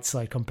the right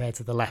side compared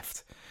to the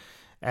left.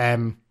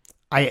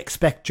 I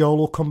expect Joel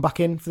will come back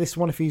in for this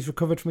one if he's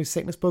recovered from his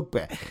sickness bug,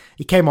 but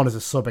he came on as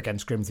a sub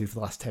against Grimsby for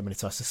the last 10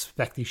 minutes, so I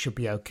suspect he should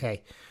be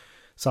okay.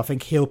 So I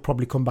think he'll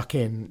probably come back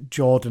in.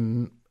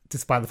 Jordan,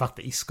 despite the fact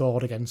that he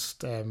scored against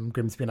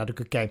Grimsby and had a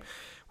good game,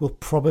 will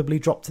probably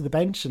drop to the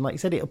bench. And like you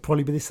said, it'll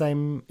probably be the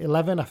same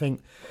 11. I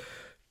think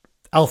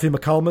Alfie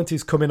McCalmont,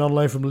 who's coming on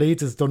loan from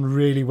Leeds, has done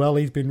really well.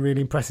 He's been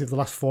really impressive the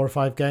last 4 or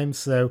 5 games,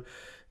 so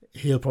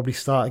he'll probably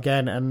start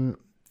again. And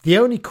the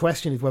only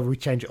question is whether we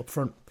change it up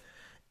front.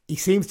 He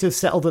seems to have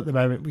settled at the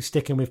moment. We're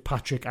sticking with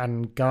Patrick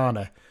and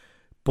Garner.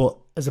 But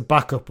as a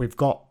backup, we've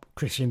got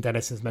Christian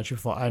Dennis, as mentioned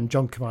before, and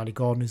John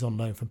Kamani-Gordon, who's on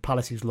loan from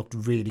Palace, who's looked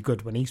really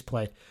good when he's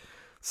played.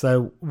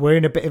 So we're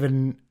in a bit of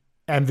an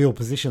enviable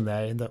position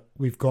there in that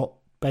we've got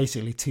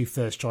basically 2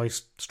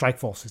 first-choice strike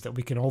forces that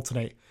we can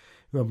alternate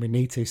when we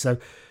need to. So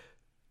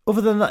other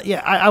than that,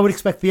 yeah, I would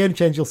expect the only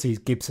change you'll see is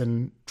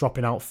Gibson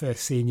dropping out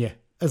first senior,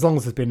 as long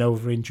as there's been no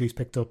other injuries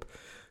picked up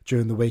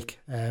during the week.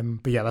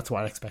 But yeah, that's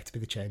what I expect to be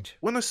the change.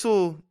 When I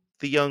saw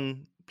the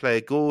young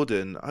player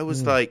Gordon, I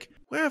was like,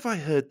 where have I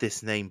heard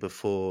this name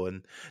before?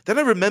 And then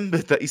I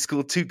remembered that he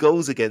scored 2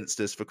 goals against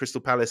us for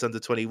Crystal Palace under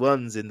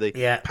 21s in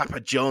the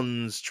Papa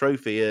John's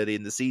trophy early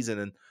in the season.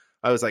 And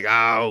I was like,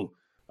 oh,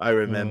 I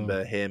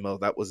remember him. Oh,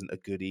 that wasn't a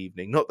good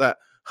evening. Not that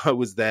I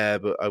was there,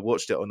 but I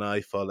watched it on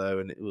iFollow,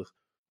 and it was.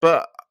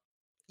 But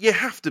you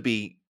have to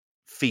be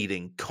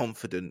feeling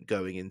confident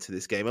going into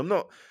this game. I'm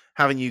not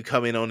having you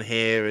coming on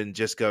here and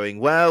just going,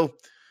 well,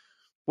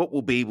 what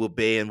will be,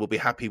 and we'll be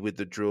happy with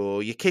the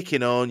draw. You're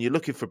kicking on. You're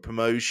looking for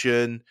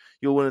promotion.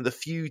 You're one of the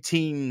few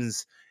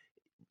teams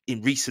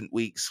in recent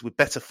weeks with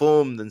better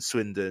form than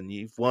Swindon.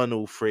 You've won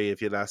all 3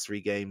 of your last 3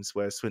 games,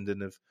 whereas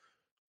Swindon have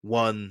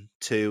won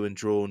 2 and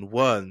drawn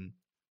 1.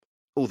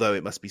 Although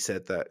it must be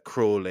said that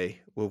Crawley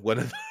were one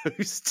of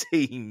those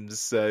teams.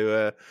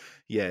 So,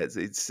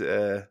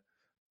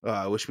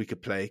 I wish we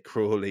could play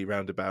Crawley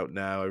roundabout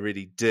now. I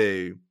really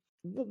do.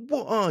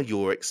 What are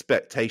your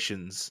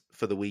expectations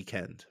for the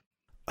weekend?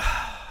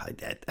 I'm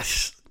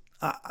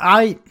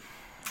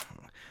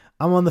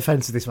on the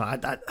fence with this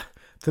one.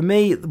 For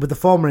me, with the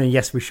former,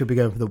 yes, we should be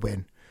going for the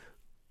win.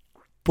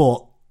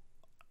 But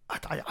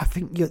I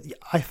think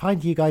I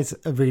find you guys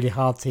a really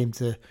hard team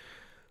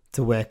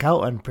to work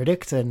out and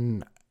predict,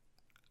 and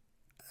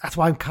that's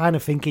why I'm kind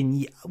of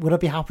thinking, would I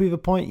be happy with a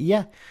point?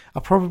 Yeah, I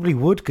probably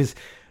would, because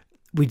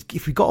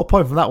if we got a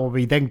point from that one,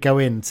 we then go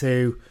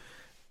into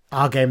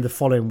our game the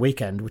following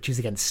weekend, which is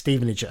against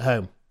Stevenage at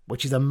home,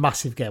 which is a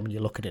massive game when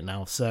you look at it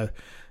now. So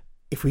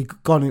if we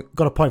got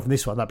a point from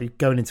this one, that'd be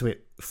going into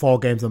it 4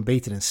 games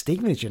unbeaten, and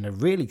Stevenage in a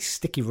really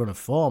sticky run of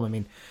form. I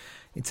mean,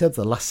 in terms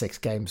of the last 6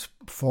 games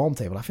form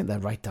table, I think they're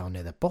right down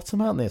near the bottom,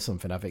 aren't they, or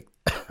something? I think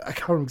I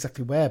can't remember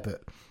exactly where,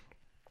 but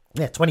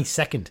yeah,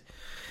 22nd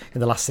in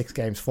the last 6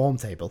 games form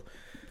table.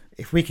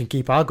 If we can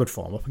keep our good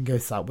form up and go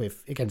to that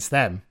with against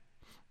them,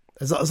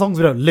 as long as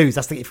we don't lose,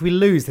 that's the, if we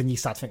lose, then you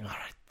start thinking, all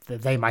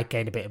right, they might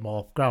gain a bit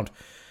more ground.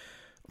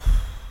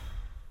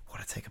 Would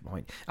I take a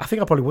point? I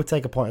think I probably would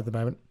take a point at the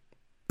moment,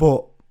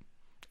 but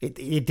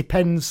it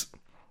depends.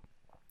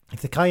 If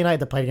the Carlisle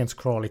United that played against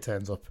Crawley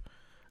turns up,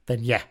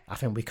 then yeah, I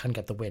think we can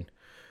get the win.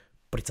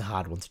 but it's a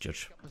hard one to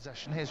judge.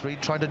 Possession. Here's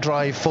Reed trying to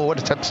drive forward,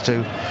 attempts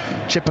to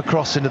chip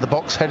across into the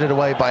box, headed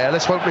away by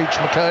Ellis, won't reach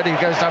McCurdy,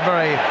 who goes down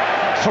very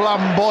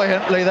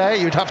flamboyantly there,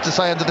 you'd have to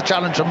say, under the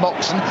challenge of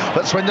Moxon,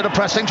 but Swindon are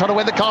pressing, trying to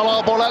win the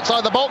Carlisle ball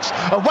outside the box,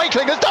 and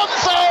Wakeling has done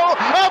so,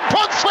 and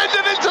puts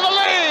Swindon into the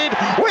lead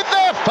with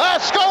their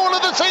first goal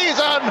of the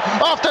season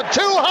after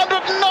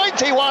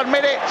 291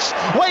 minutes.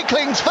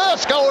 Wakeling's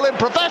first goal in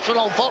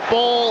professional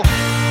football.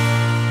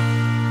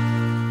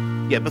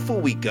 Yeah,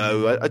 before we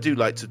go, I do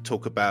like to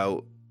talk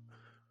about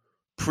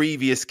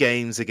previous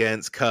games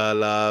against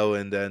Carlisle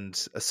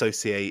and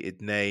associated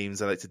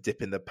names. I like to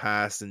dip in the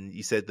past, and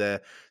you said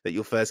there that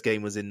your first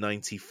game was in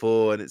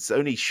 '94, and it's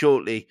only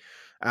shortly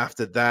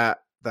after that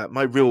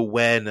my real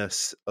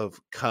awareness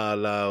of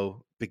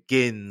Carlisle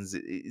begins.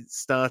 It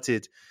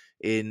started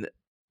in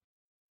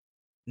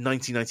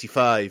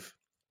 1995,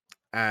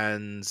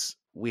 and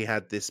we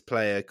had this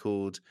player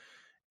called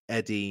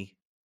Eddie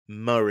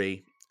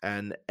Murray,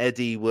 and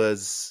Eddie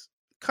was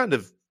kind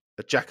of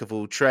a jack of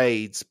all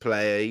trades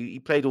player. He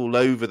played all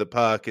over the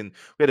park, and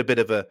we had a bit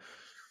of a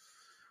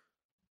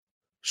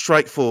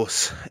strike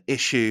force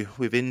issue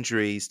with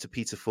injuries to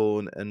Peter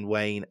Thorne and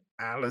Wayne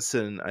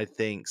Allison, I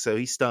think. So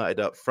he started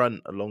up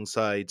front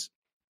alongside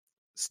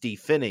Steve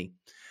Finney.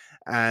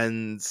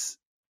 And,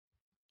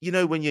 you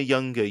know, when you're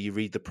younger, you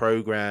read the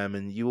program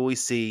and you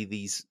always see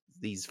these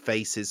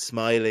faces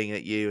smiling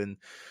at you, and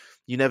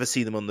you never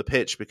see them on the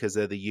pitch because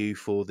they're the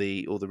youth or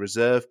the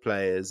reserve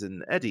players.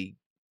 And Eddie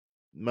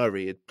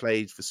Murray had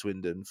played for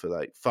Swindon for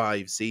like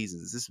 5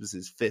 seasons. This was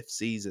his 5th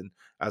season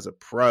as a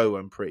pro,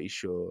 I'm pretty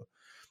sure.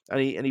 And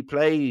he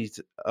played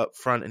up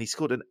front, and he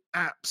scored an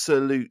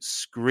absolute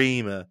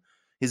screamer.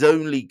 His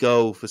only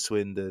goal for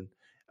Swindon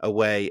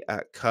away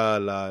at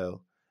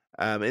Carlisle.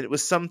 And it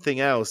was something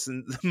else.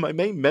 And my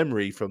main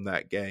memory from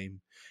that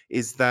game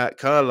is that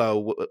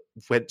Carlisle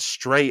went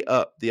straight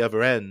up the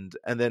other end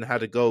and then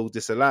had a goal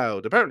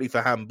disallowed, apparently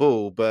for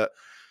handball, but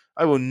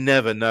I will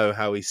never know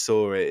how he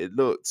saw it.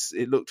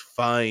 It looked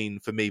fine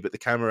for me, but the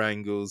camera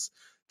angles,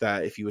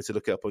 that if you were to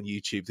look it up on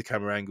YouTube, the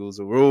camera angles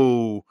are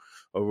all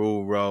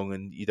wrong,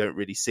 and you don't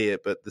really see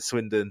it. But the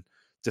Swindon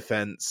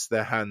defence,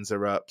 their hands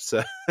are up.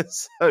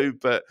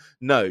 But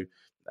no,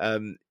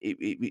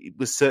 it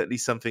was certainly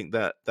something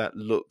that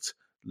looked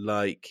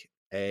like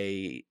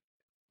a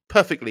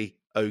perfectly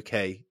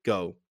okay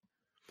goal.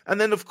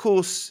 And then, of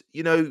course,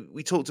 you know,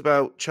 we talked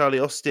about Charlie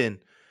Austin.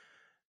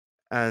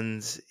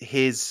 And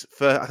his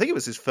first, I think it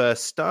was his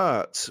first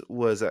start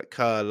was at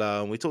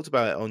Carlisle, and we talked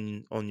about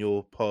it on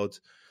your pod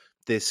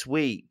this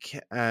week.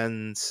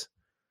 And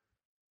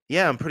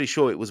yeah, I'm pretty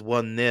sure it was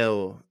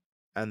 1-0,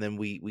 and then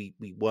we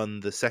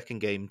won the second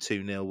game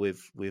 2-0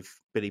 with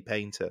Billy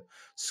Painter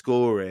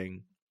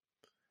scoring.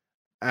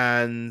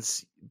 And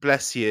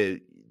bless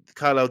you,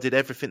 Carlisle did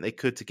everything they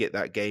could to get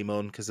that game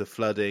on because of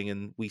flooding,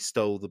 and we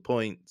stole the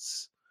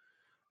points.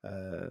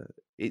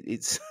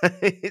 It's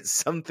it's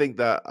something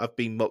that I've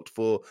been mocked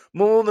for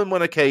more than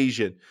one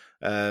occasion,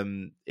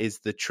 is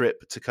the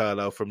trip to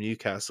Carlisle from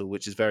Newcastle,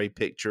 which is very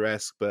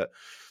picturesque. But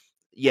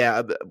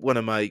yeah, one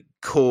of my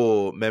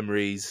core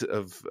memories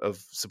of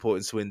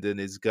supporting Swindon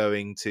is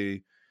going to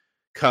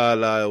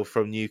Carlisle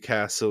from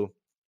Newcastle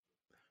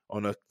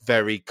on a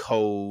very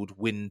cold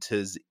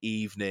winter's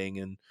evening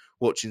and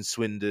watching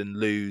Swindon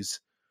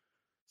lose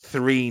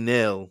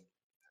 3-0.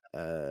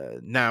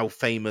 Now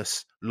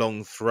famous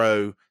long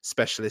throw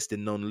specialist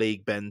in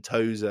non-league Ben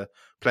Tozer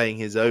starting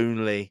his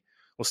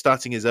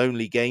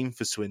only game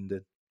for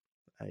Swindon.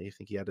 I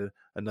think he had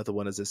another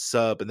one as a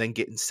sub, and then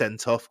getting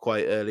sent off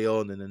quite early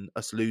on, and then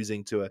us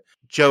losing to a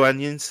Joe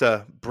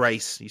Anunsa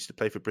brace. He used to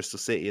play for Bristol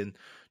City, and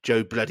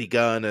Joe Bloody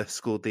Garner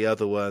scored the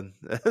other one.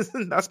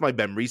 That's my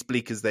memories,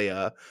 bleak as they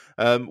are.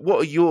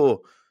 What are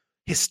your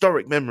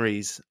historic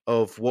memories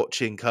of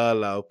watching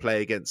Carlisle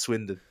play against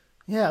Swindon?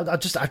 Yeah, I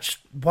just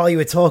while you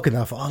were talking,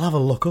 I thought I'll have a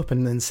look up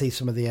and then see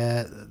some of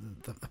the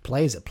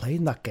players that played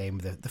in that game,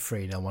 the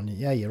 3-0 one.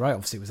 Yeah, you're right.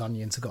 Obviously, it was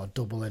Onions who got a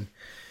double, and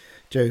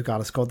Joe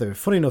Garner scored there.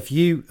 Funny enough,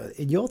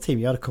 in your team,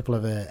 you had a couple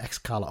of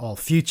ex-Carlisle or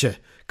future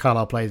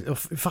Carlisle players. In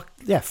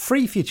fact, yeah,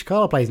 3 future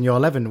Carlisle players in your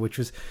 11, which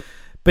was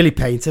Billy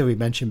Painter, we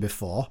mentioned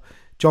before,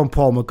 John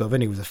Paul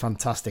McGovern, who was a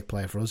fantastic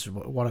player for us.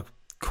 What a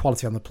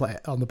quality on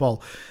the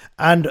ball,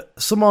 and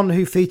someone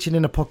who featured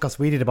in a podcast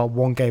we did about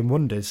one game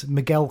wonders,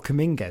 Miguel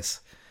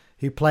Dominguez,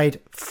 who played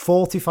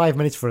 45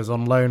 minutes for us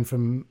on loan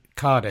from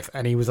Cardiff,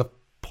 and he was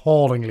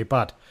appallingly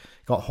bad.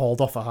 Got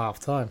hauled off at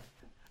half-time.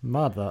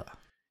 Mad, that.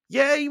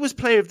 Yeah, he was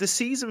player of the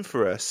season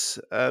for us.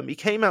 He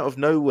came out of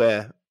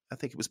nowhere. I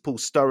think it was Paul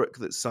Sturrock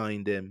that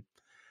signed him.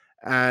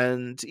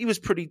 And he was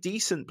pretty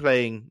decent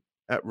playing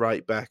at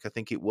right back, I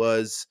think it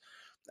was.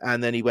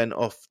 And then he went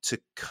off to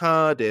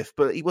Cardiff,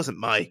 but he wasn't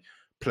my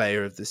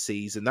player of the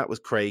season. That was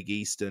Craig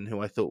Easton,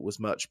 who I thought was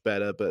much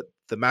better. But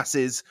the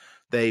masses,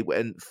 they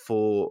went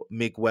for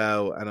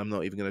Miguel, and I'm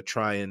not even going to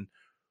try and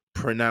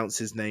pronounce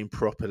his name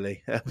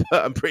properly, but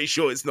I'm pretty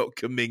sure it's not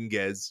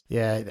Dominguez.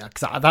 Yeah,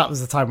 because that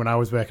was the time when I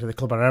was working at the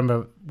club. I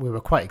remember we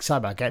were quite excited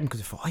about getting him because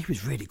we thought he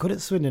was really good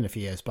at Swindon a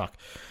few years back.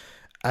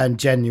 And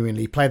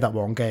genuinely played that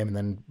one game, and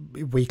then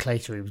a week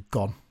later he was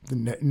gone.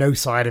 No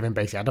side of him,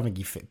 basically. I don't think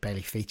he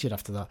barely featured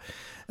after that.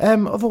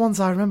 Other ones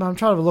I remember, I'm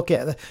trying to look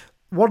at.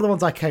 One of the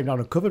ones I came down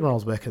and covered when I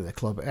was working at the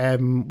club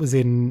was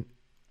in,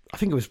 I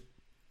think it was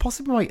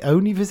possibly my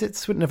only visit to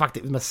Swindon. In fact,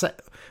 it was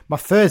my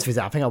first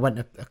visit. I think I went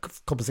a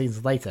couple of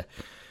seasons later.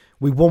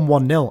 We won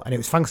 1-0, and it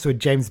was thanks to a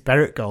James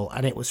Berrett goal,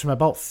 and it was from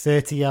about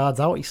 30 yards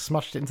out. He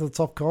smashed it into the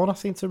top corner, I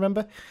seem to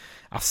remember.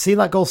 I've seen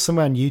that goal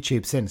somewhere on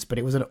YouTube since, but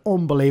it was an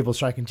unbelievable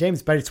strike. And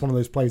James Berrett's one of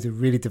those players who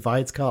really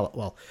divides Carlisle.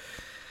 Well,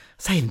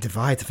 saying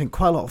divides, I think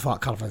quite a lot of our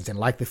Carlisle fans didn't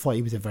like. They thought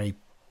he was a very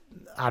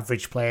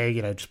average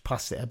player, just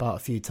passed it about a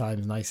few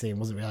times nicely and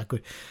wasn't really that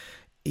good.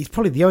 He's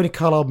probably the only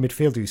Carlisle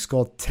midfielder who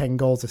scored 10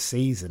 goals in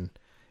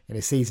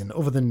a season,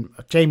 other than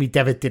Jamie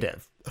Devitt did it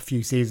a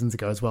few seasons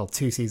ago as well,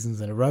 2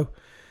 seasons in a row.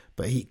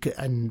 But he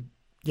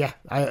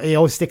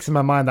always sticks in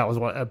my mind. That was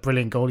a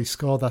brilliant goal he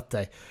scored that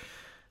day.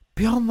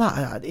 Beyond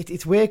that,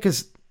 it's weird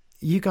because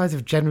you guys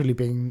have generally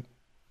been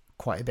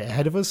quite a bit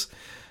ahead of us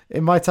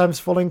in my times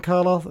following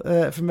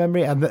Carlisle from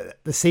memory. And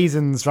the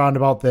seasons round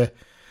about the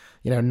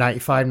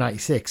 95,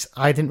 96,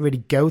 I didn't really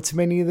go to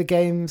many of the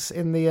games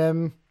in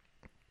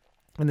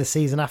the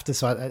season after.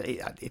 So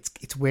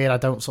it's weird. I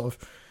don't sort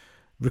of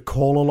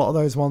recall a lot of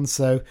those ones.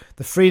 So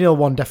the 3-0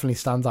 one definitely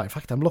stands out. In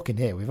fact, I'm looking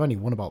here. We've only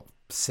won about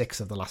 6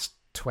 of the last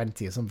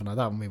 20 or something like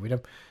that. We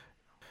don't.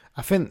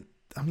 I think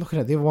I'm looking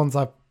at the other ones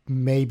I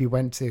maybe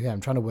went to.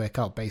 I'm trying to work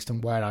out based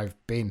on where I've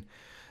been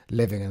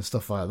living and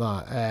stuff like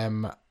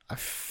that. I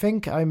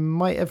think I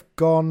might have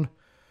gone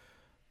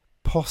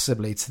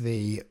possibly to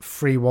the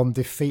 3-1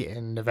 defeat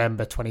in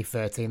November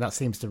 2013. That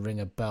seems to ring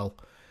a bell.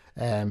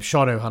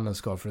 Sean O'Hanlon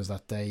scored for us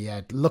that day.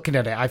 Yeah, looking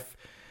at it,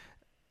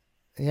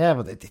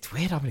 but it's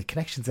weird how many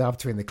connections there are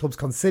between the clubs,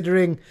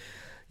 considering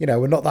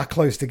we're not that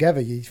close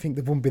together. You think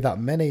there wouldn't be that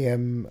many,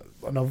 and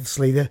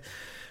obviously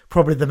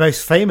probably the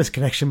most famous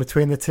connection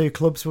between the two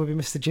clubs would be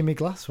Mr. Jimmy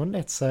Glass, wouldn't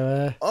it?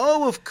 So,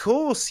 of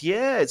course,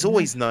 yeah. It's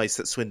always nice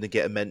that Swindon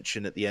get a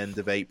mention at the end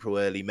of April,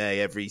 early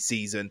May every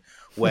season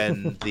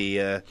when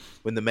the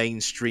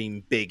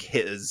mainstream big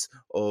hitters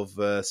of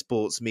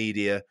sports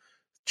media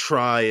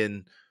try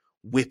and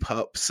whip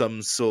up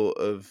some sort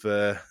of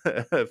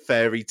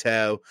fairy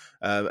tale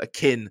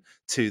akin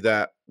to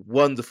that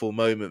wonderful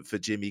moment for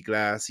Jimmy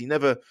Glass. He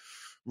never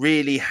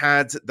really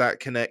had that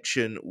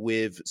connection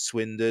with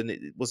Swindon. It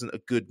wasn't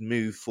a good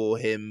move for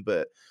him,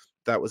 but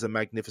that was a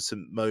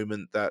magnificent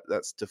moment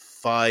that's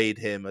defied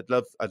him. I'd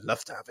love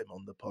to have him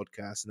on the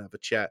podcast and have a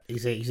chat.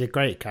 He's a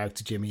great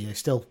character, Jimmy. He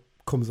still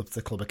comes up to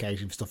the club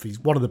occasion for stuff. He's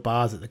one of the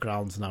bars at the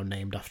grounds now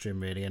named after him,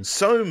 really. And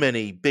so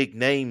many big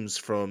names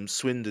from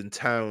Swindon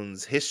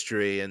Town's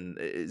history and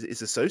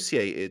is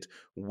associated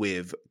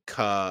with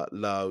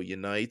Carlisle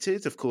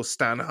United. Of course,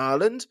 Stan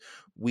Harland.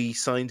 We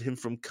signed him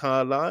from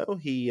Carlisle.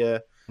 He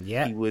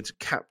would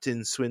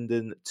captain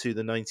Swindon to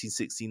the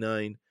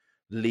 1969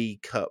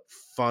 League Cup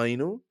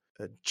final.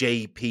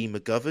 J.P.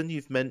 McGovern,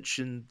 you've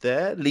mentioned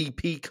there. Lee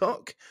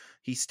Peacock.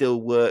 He still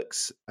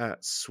works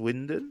at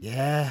Swindon.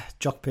 Yeah,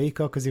 Jock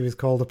Peacock, as he was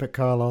called up at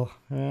Carlisle.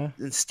 Yeah.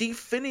 And Steve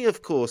Finney,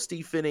 of course.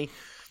 Steve Finney,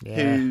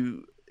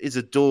 who is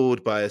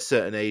adored by a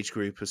certain age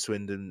group of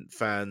Swindon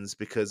fans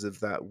because of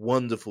that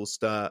wonderful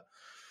start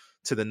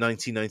to the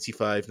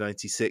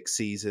 1995-96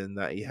 season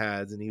that he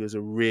had. And he was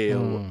a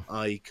real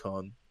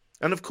icon.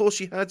 And, of course,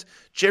 you had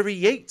Jerry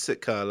Yates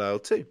at Carlisle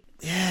too.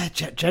 Yeah,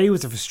 Jerry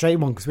was a frustrating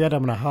one because we had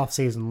him on a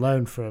half-season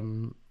loan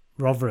from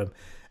Rotherham.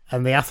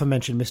 And the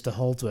aforementioned Mr.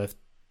 Holdsworth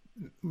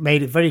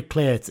made it very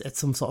clear at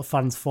some sort of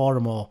fans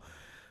forum or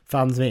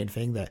fans meeting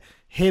thing that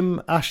him,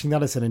 Ashton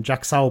Ellison and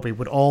Jack Sowerby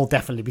would all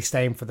definitely be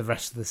staying for the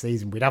rest of the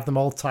season. We'd have them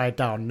all tied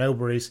down, no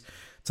worries.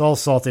 It's all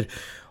sorted.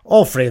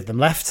 All 3 of them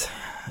left.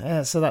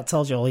 So that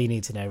tells you all you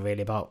need to know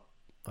really about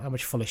how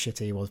much full of shit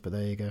he was, but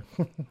there you go.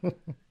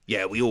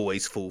 Yeah, we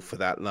always fall for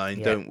that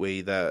line, don't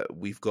we? That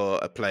we've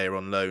got a player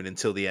on loan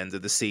until the end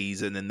of the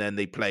season and then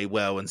they play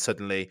well and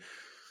suddenly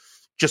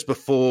just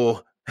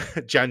before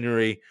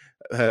January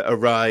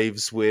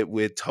arrives,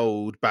 we're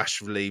told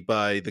bashfully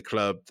by the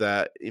club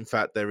that in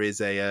fact there is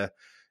a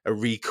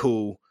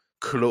recall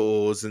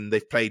clause and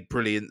they've played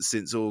brilliant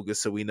since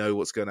August, so we know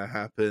what's going to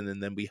happen,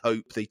 and then we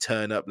hope they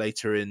turn up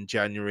later in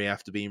January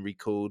after being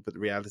recalled, but the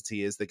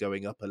reality is they're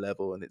going up a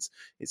level, and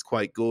it's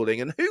quite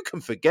galling. And who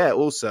can forget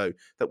also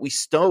that we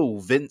stole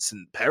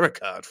Vincent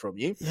Perricard from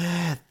you?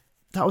 Yeah,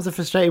 that was a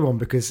frustrating one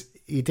because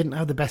he didn't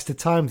have the best of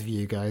times with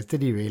you guys,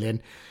 did he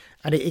really?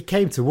 And it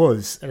came to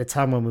us at a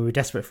time when we were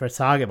desperate for a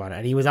target man,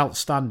 and he was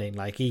outstanding.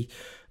 Like he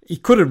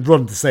couldn't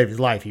run to save his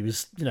life. He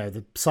was,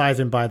 the size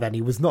of him by then,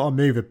 he was not a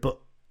mover, but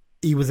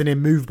he was an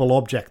immovable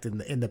object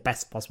in the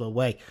best possible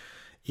way.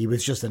 He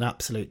was just an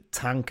absolute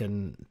tank,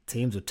 and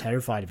teams were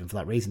terrified of him for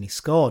that reason. He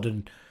scored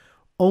an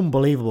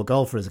unbelievable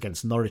goal for us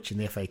against Norwich in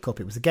the FA Cup.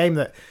 It was a game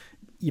that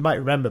you might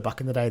remember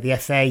back in the day. The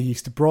FA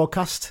used to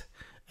broadcast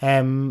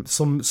some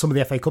of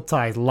the FA Cup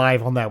ties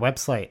live on their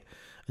website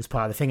as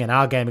part of the thing. And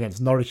our game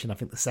against Norwich in, I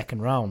think, the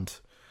second round,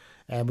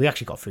 we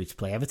actually got through to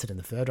play Everton in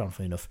the third round,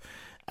 funny enough.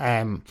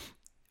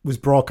 was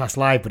broadcast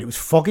live, but it was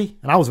foggy,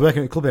 and I was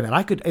working at the club and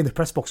I could, in the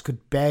press box,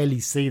 could barely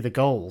see the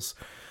goals.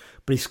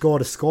 But he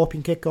scored a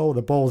scorpion kick goal.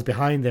 The ball was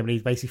behind him, and he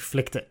basically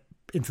flicked it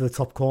into the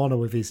top corner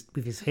with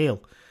his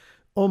heel.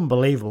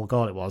 Unbelievable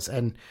goal it was.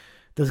 And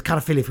there was a kind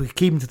of feeling if we could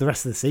keep him to the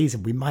rest of the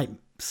season, we might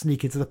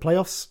sneak into the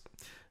playoffs.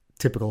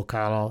 Typical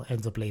Carlisle,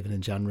 ends up leaving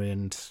in January,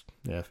 and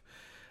yeah,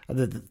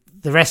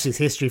 the rest is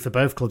history for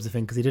both clubs, I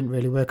think, because he didn't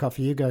really work out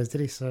for you guys,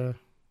 did he? So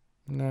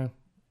no.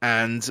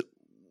 And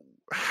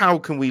how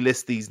can we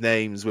list these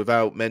names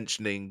without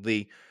mentioning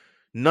the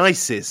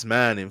nicest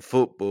man in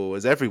football,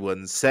 as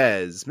everyone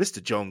says,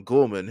 Mr. John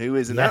Gorman, who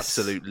is an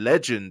absolute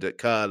legend at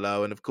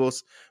Carlisle and, of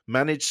course,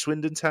 managed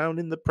Swindon Town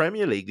in the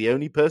Premier League, the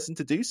only person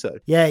to do so.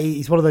 Yeah,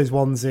 he's one of those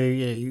ones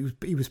who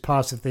he was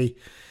part of the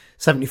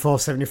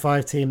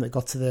 74-75 team that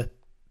got to the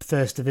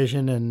First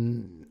Division,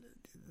 and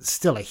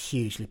still a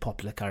hugely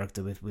popular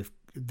character with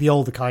the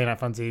older Carlisle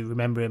fans who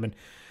remember him, and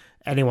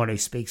anyone who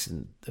speaks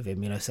of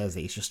him, says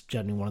that he's just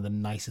genuinely one of the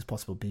nicest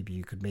possible people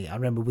you could meet. I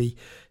remember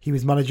he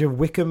was manager of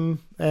Wickham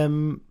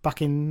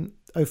back in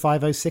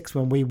 05-06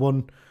 when we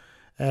won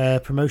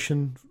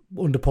promotion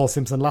under Paul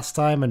Simpson last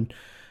time, and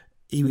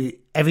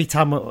every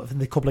time in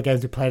the couple of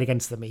games we played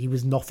against them, he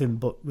was nothing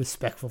but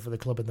respectful for the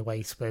club in the way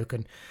he spoke,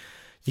 and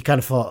you kind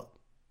of thought,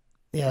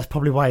 yeah, that's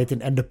probably why he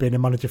didn't end up being a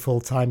manager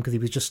full time, because he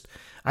was just,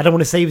 I don't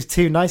want to say he was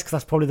too nice, because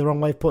that's probably the wrong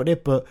way of putting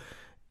it, but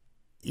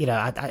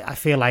I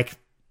feel like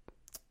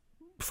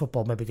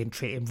football maybe didn't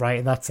treat him right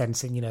in that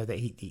sense, and that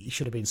he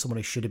should have been someone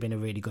who should have been a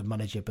really good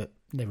manager, but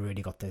never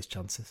really got those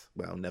chances.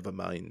 Well, never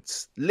mind.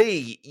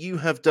 Lee, you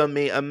have done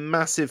me a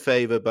massive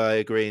favour by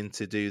agreeing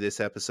to do this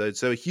episode,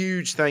 so a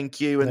huge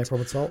thank you. And no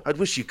problem at all. I'd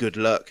wish you good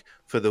luck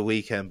for the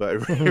weekend,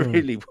 but I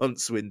really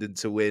want Swindon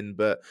to win,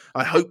 but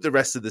I hope the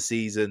rest of the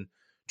season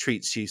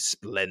treats you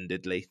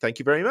splendidly. Thank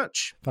you very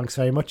much. Thanks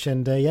very much,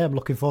 and I'm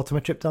looking forward to my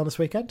trip down this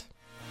weekend.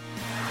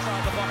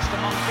 Inside the box to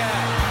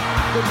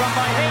Monker. Good run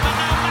by him,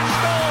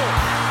 and now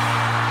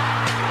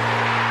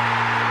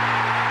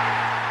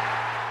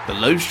The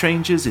Low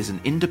Strangers is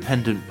an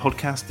independent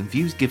podcast, and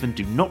views given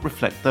do not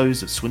reflect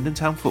those of Swindon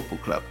Town Football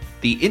Club.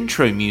 The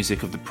intro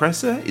music of The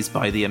Presser is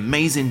by the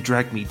amazing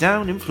Drag Me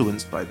Down,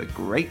 influenced by the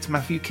great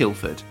Matthew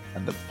Kilford,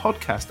 and the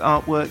podcast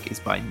artwork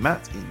is by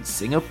Matt in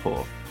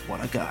Singapore.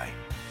 What a guy.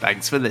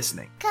 Thanks for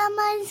listening. Come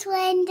on,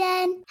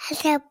 Swindon.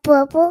 Has a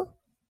bubble.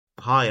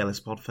 Hi,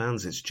 Ellis Pod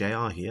fans, it's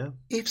JR here.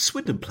 If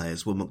Swindon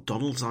players were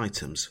McDonald's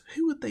items,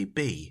 who would they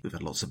be? We've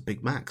had lots of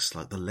Big Macs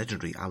like the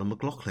legendary Alan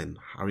McLaughlin,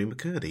 Harry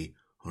McCurdy,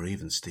 or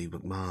even Steve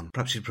McMahon.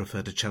 Perhaps you'd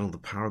prefer to channel the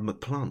power of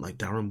McPlant like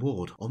Darren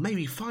Ward, or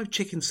maybe 5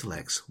 chicken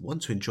selects, one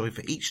to enjoy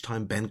for each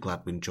time Ben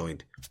Gladwin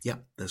joined.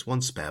 Yep, there's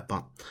one spare,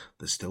 but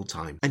there's still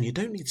time. And you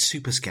don't need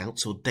Super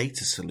Scouts or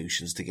data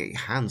solutions to get your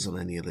hands on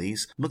any of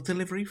these.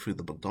 McDelivery through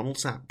the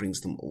McDonald's app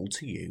brings them all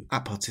to you.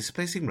 At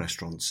participating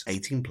restaurants,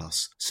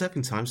 18+,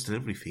 serving times,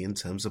 delivery fee and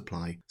terms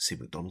apply. See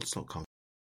mcdonalds.com.